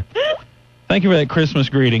there. Thank you for that Christmas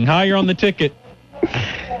greeting. Hi, you're on the ticket.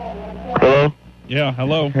 Hello? Yeah,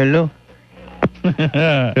 hello. Hello.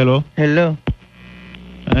 Hello. Hello.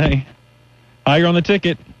 Hey. Hi, you're on the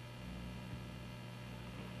ticket.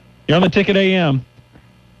 You're on the ticket AM.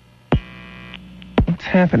 What's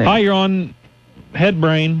happening? Hi, you're on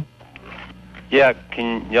Headbrain. Yeah,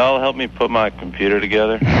 can y'all help me put my computer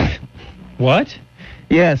together? What?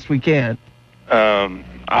 Yes, we can. I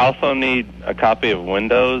also need a copy of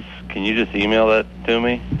Windows. Can you just email that to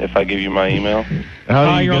me if I give you my email? How Hi,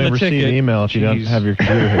 are you you're on going to the receive ticket. email if you don't Jeez. have your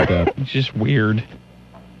computer hooked up? It's just weird.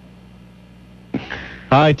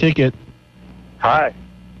 Hi, ticket. Hi.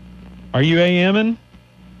 Are you AMing?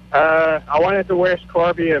 I wanted to wish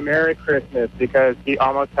Corby a Merry Christmas because he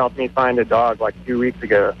almost helped me find a dog like 2 weeks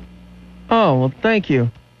ago. Oh, well, thank you.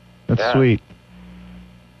 That's Yeah. sweet.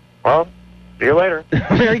 Well, see you later.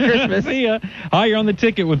 Merry Christmas. See ya. Hi, you're on the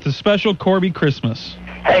ticket with the special Corby Christmas.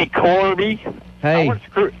 Hey, Corby. Hey.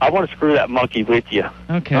 I want to screw that monkey with you.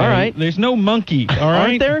 Okay. All right. There's no monkey, all right?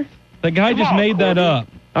 Aren't there? The guy Come just on, made that Corby. up.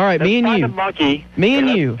 All right, me and Let's you. find a monkey. Me and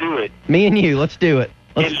let's you. do it. Me and you. Let's do it.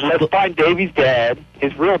 Let's find Davy's dad,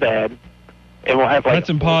 his real dad, and we'll have like... That's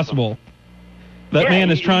impossible. That Yeah,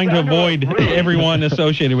 man is he's trying to under a avoid bridge. everyone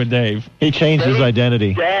associated with Dave. He changed his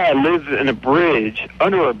identity. Dad lives in a bridge,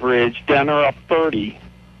 under a bridge, down there off 30,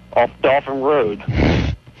 off Dolphin Road.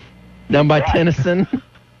 Down by Tennyson.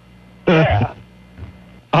 Yeah.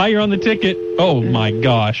 Hi, you're on the ticket. Oh, my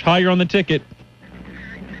gosh. Hi, you're on the ticket.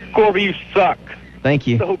 Corby, you suck. Thank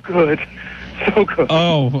you. So good. So good.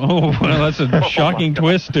 Oh, well, that's a shocking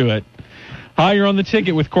twist to it. Hi, you're on the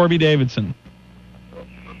ticket with Corby Davidson.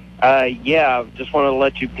 Yeah, just want to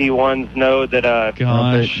let you P1s know that,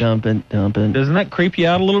 Gosh. Dump it. Doesn't that creep you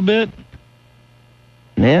out a little bit?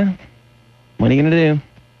 Yeah. What are you going to do?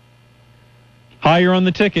 Hi, you're on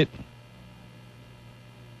the ticket.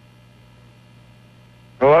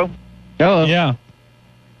 Hello? Hello. Yeah.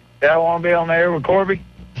 Yeah, I want to be on the air with Corby.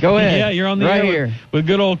 Go ahead. Yeah, you're on the right air here with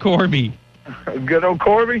good old Corby. Good old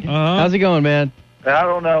Corby? Uh-huh. How's it going, man? I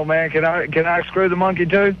don't know, man. Can I screw the monkey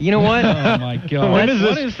too? You know what? Oh my God! What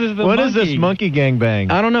is this monkey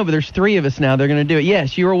gangbang? I don't know, but there's 3 of us now. They're going to do it.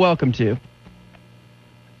 Yes, you are welcome to.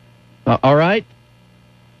 All right.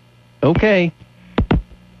 Okay.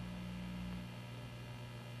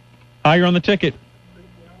 Hi, you're on the ticket.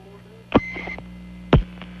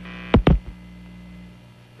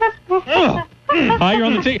 Hi, you're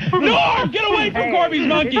on the ticket. No, get away from Corby's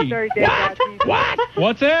monkey. What?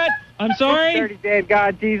 What's that? I'm sorry? Dirty dead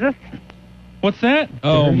God, Jesus. What's that?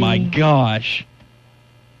 Oh, my gosh.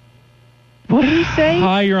 What did he say?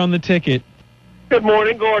 Hi, you're on the ticket. Good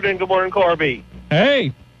morning, Gordon. Good morning, Corby.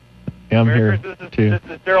 Hey. Yeah, I'm Merry here, Christmas. too. This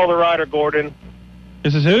is Daryl the Rider, Gordon.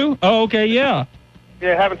 This is who? Oh, okay, yeah.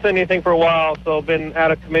 Yeah, haven't sent anything for a while, so been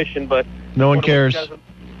out of commission, but... No one cares.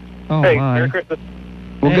 Oh, hey, my. Merry Christmas.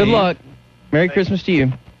 Well, good Hey. luck. Merry Christmas to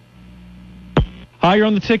you. Hi, you're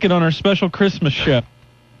on the ticket on our special Christmas show.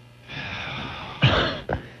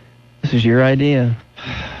 This is your idea.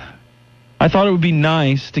 I thought it would be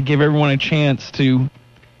nice to give everyone a chance to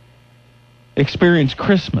experience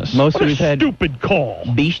Christmas. Mostly we've had Stupid call.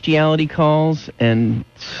 bestiality calls and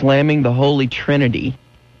slamming the Holy Trinity.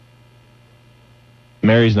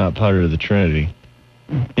 Mary's not part of the Trinity.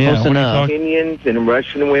 Yeah, Close what are you enough. talking- Kenyans and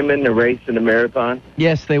Russian women to race in the marathon.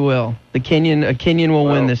 Yes, they will. A Kenyan will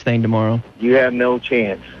win this thing tomorrow. You have no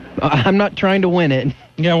chance. I'm not trying to win it.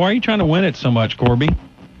 Yeah, why are you trying to win it so much, Corby?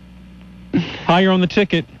 Hi, you're on the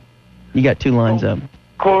ticket. You got 2 lines up.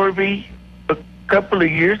 Corby, a couple of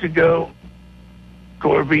years ago,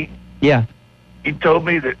 Corby, Yeah. you told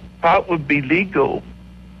me that pot would be legal.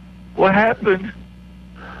 What happened?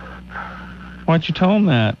 Why'd you tell him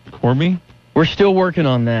that, Corby? We're still working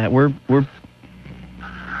on that. We're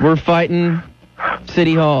fighting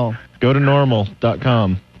City Hall. Go to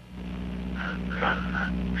normal.com.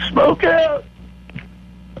 Smoke out.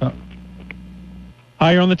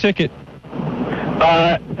 Hi, you're on the ticket.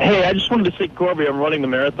 Hey, I just wanted to say, Corby, I'm running the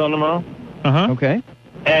marathon tomorrow. Uh-huh. Okay.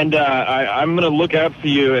 And I'm going to look out for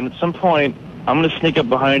you, and at some point, I'm going to sneak up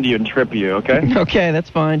behind you and trip you, okay? Okay, that's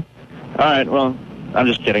fine. All right, well, I'm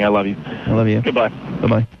just kidding. I love you. I love you. Goodbye.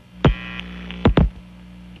 Bye-bye.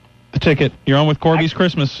 The ticket. You're on with Corby's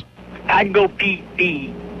Christmas. I go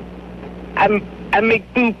pee. I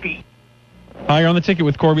make poopy. Hi, you're on the ticket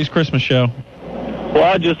with Corby's Christmas show. Well,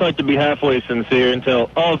 I'd just like to be halfway sincere and tell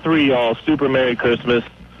all 3 of y'all super Merry Christmas.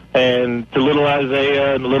 And to little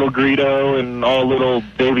Isaiah and little Greedo and all little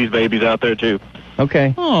Davies babies out there, too.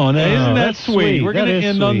 Okay. Oh, now, isn't that that's sweet? sweet. We're going That to is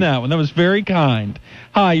end on sweet. that one. That was very kind.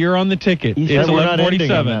 Hi, you're on the ticket. You It's said We're not ending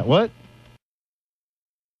on 11:47. that. What?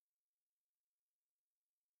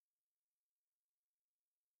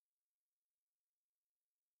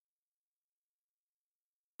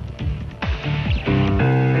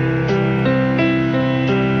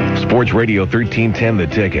 Sports Radio 1310, The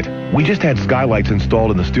Ticket. We just had skylights installed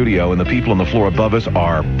in the studio, and the people on the floor above us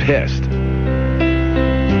are pissed.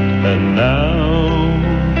 And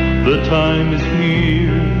now the time is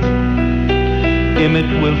here.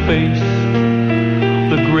 Emmett will face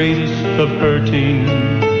the greatest of hurting.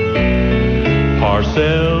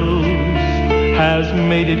 Parcells has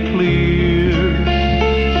made it clear.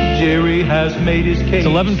 Jerry has made his case. It's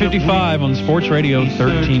 11:55 on Sports Radio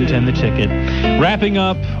 1310 The Ticket. Wrapping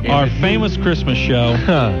up our famous Christmas show.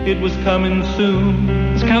 It was coming soon.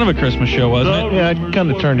 It's kind of a Christmas show, wasn't it? Yeah, it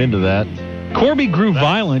kind of turned into that. Corby grew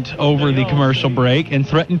violent over the commercial break and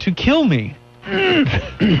threatened to kill me.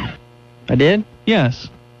 I did? Yes,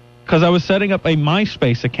 because I was setting up a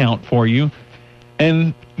MySpace account for you,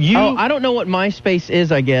 and you... Oh, I don't know what MySpace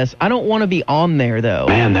is, I guess. I don't want to be on there, though.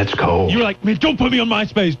 Man, that's cold. You were like, man, don't put me on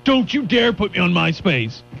MySpace. Don't you dare put me on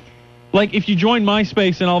MySpace. Like, if you join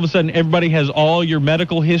MySpace and all of a sudden everybody has all your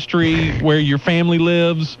medical history, where your family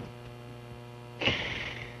lives.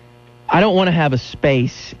 I don't want to have a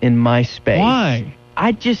space in MySpace. Why?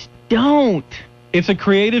 I just don't. It's a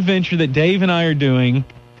creative venture that Dave and I are doing,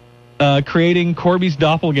 creating Corby's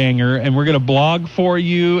doppelganger, and we're going to blog for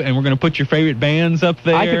you, and we're going to put your favorite bands up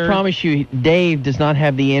there. I can promise you, Dave does not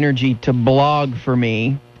have the energy to blog for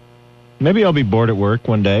me. Maybe I'll be bored at work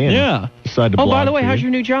one day and Yeah. decide to blog. Oh, by the way, for how's you.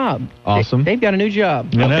 your new job? Awesome. They've got a new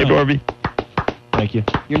job. Hey, Barbie. Thank you.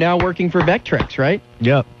 You're now working for Vectrex, right?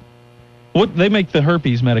 Yep. What they make the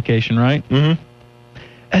herpes medication, right? Mm-hmm.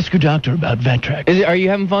 Ask your doctor about Vectrex. Are you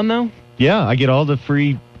having fun though? Yeah, I get all the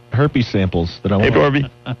free herpes samples that I want. Hey, Barbie. Is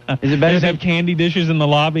it They better? just have candy dishes in the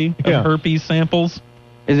lobby of herpes samples.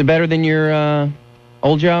 Is it better than your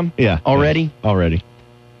old job? Yeah. Already? Yes, already.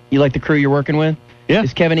 You like the crew you're working with? Yeah.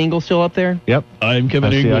 Is Kevin Ingle still up there? Yep. I'm Kevin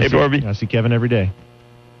I see, Ingle. I Hey, see- Barbie. I see Kevin every day.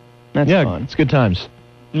 That's Yeah, fun. it's good times.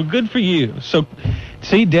 Well, good for you. So,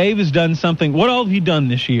 see, Dave has done something. What all have you done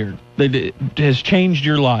this year that has changed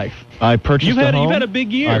your life? I purchased a home. You've had a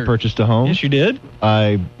big year. I purchased a home. Yes, you did.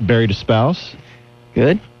 I buried a spouse.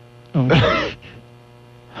 Good. Oh.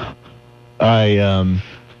 I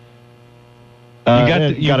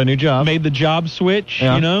you got a new job. Made the job switch,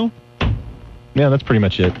 Yeah. you know? Yeah, that's pretty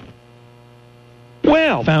much it.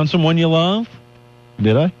 Well. Found someone you love?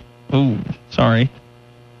 Did I? Oh, sorry.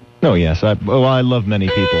 No, yes. I love many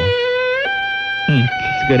people.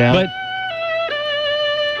 It's a good out.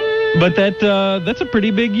 But that's a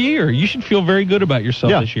pretty big year. You should feel very good about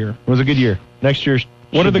yourself this year. It was a good year. Next year.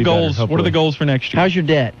 What are should the be better, goals? What are hopefully. the goals for next year? How's your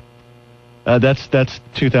debt? That's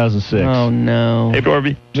 2006. Oh no. Hey,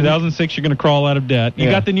 Barbie. 2006, you're going to crawl out of debt. You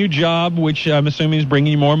Yeah. got the new job, which I'm assuming is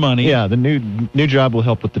bringing you more money. Yeah, the new job will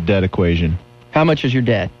help with the debt equation. How much is your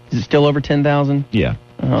debt? Is it still over 10,000? Yeah.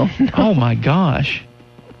 Oh. Oh my gosh.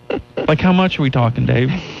 Like how much are we talking, Dave?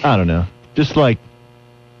 I don't know. Just like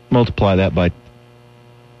multiply that by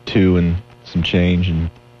 2 and some change, and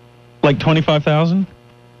Like 25,000?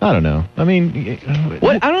 I don't know. I mean,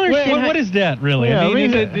 What? I don't understand. What is debt really? Yeah, I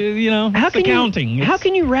mean, I is mean, it, you know, How it's can accounting. you? How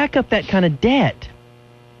can you rack up that kind of debt?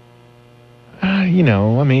 you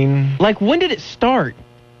know, I mean, Like, when did it start?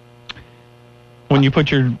 When you put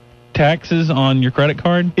your taxes on your credit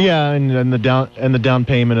card? yeah, and the down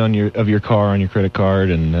payment on your car on your credit card,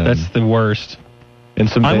 and That's the worst. and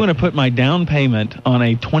some. I'm going to put my down payment on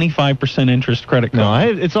a 25% interest credit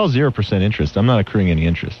card. No, it's all 0% interest. I'm not accruing any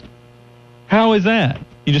interest. How is that?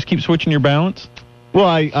 You just keep switching your balance? Well,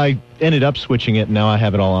 I ended up switching it, and now I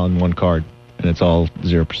have it all on one card, and it's all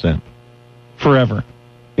 0%. Forever.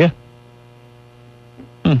 Yeah.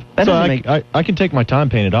 That So doesn't make. I can take my time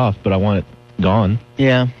paying it off, but I want it gone.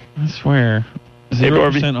 Yeah. I swear. Hey,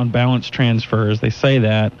 0% on balance transfers. They say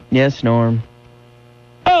that. Yes, Norm.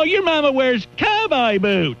 Oh, your mama wears cowboy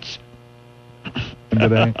boots.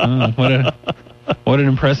 Oh, what an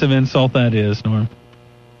impressive insult that is, Norm.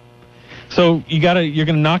 So you're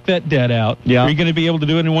gonna knock that debt out. Yeah. Are you gonna be able to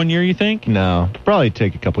do it in 1 year, you think? No, probably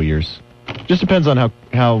take a couple years. Just depends on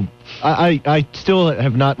how I still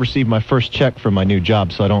have not received my first check from my new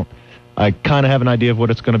job, so I kind of have an idea of what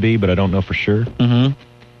it's going to be, but I don't know for sure. Mm-hmm.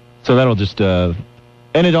 So that'll just and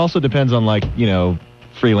it also depends on, like, you know,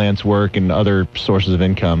 freelance work and other sources of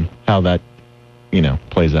income, how that, you know,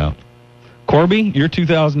 plays out. Corby, you're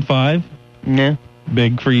 2005. Yeah.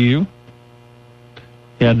 Big for you.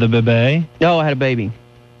 You had the bebe. Oh, I had a baby.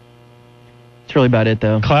 That's really about it,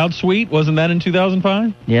 though. Cloud Suite, wasn't that in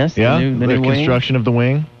 2005? Yes. Yeah, The the new wing. construction of the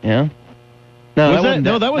wing. Yeah. No, Was that- wasn't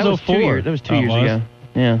no, that was 2 04. years. That was 2 Oh, it years was? ago.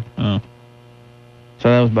 Yeah. Oh. So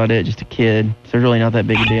that was about it. Just a kid. So it's really not that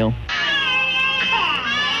big a deal.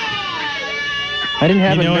 I didn't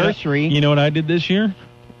have a nursery. You know what I did this year?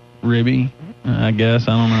 Ribby, I guess.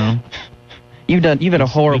 I don't know. You've had a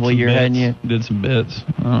horrible Did some year, bits. hadn't you? Did some bits.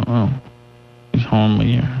 I don't know. It's a horrible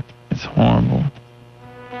year. It's horrible.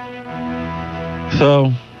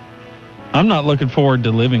 So, I'm not looking forward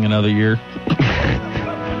to living another year.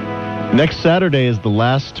 Next Saturday is the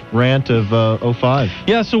last rant of 05.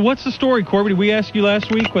 Yeah, so what's the story, Corby? Did we ask you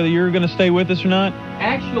last week whether you were going to stay with us or not?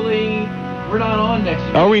 Actually, we're not on next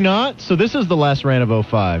week. Are we not? So this is the last rant of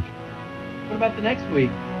 05. What about the next week?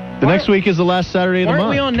 The next week is the last Saturday of the Why month.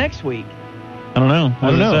 aren't we on next week? I don't know. What I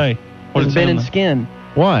don't does know. it say? What It's does it Ben say and on Skin.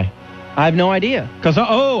 Why? I have no idea. Because,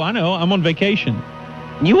 I know. I'm on vacation.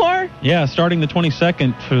 You are? Yeah, starting the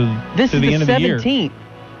 22nd This to is the the end of the year. 17th.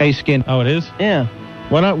 Hey, Skin. Oh, it is? Yeah.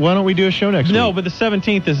 Why don't we do a show next week? No, but the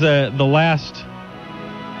 17th is the last.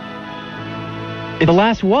 The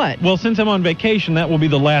last what? Well, since I'm on vacation, that will be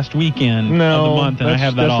the last weekend No, of the month, and I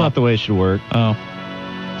have that that's off. not the way it should work. Oh.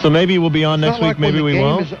 So maybe we'll be on next week, maybe we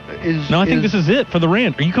won't. No, I think this is it for the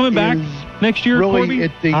rant. Are you coming back next year, Corby?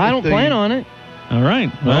 I don't plan on it. All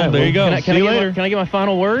right. Well, there you go. Can I get my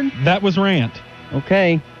final word? That was rant.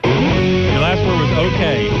 Okay. Your last word was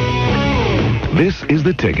okay. This is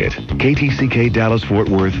The Ticket. KTCK Dallas Fort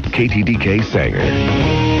Worth, KTDK Sanger.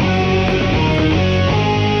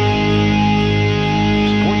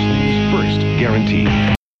 Sports news first, guaranteed.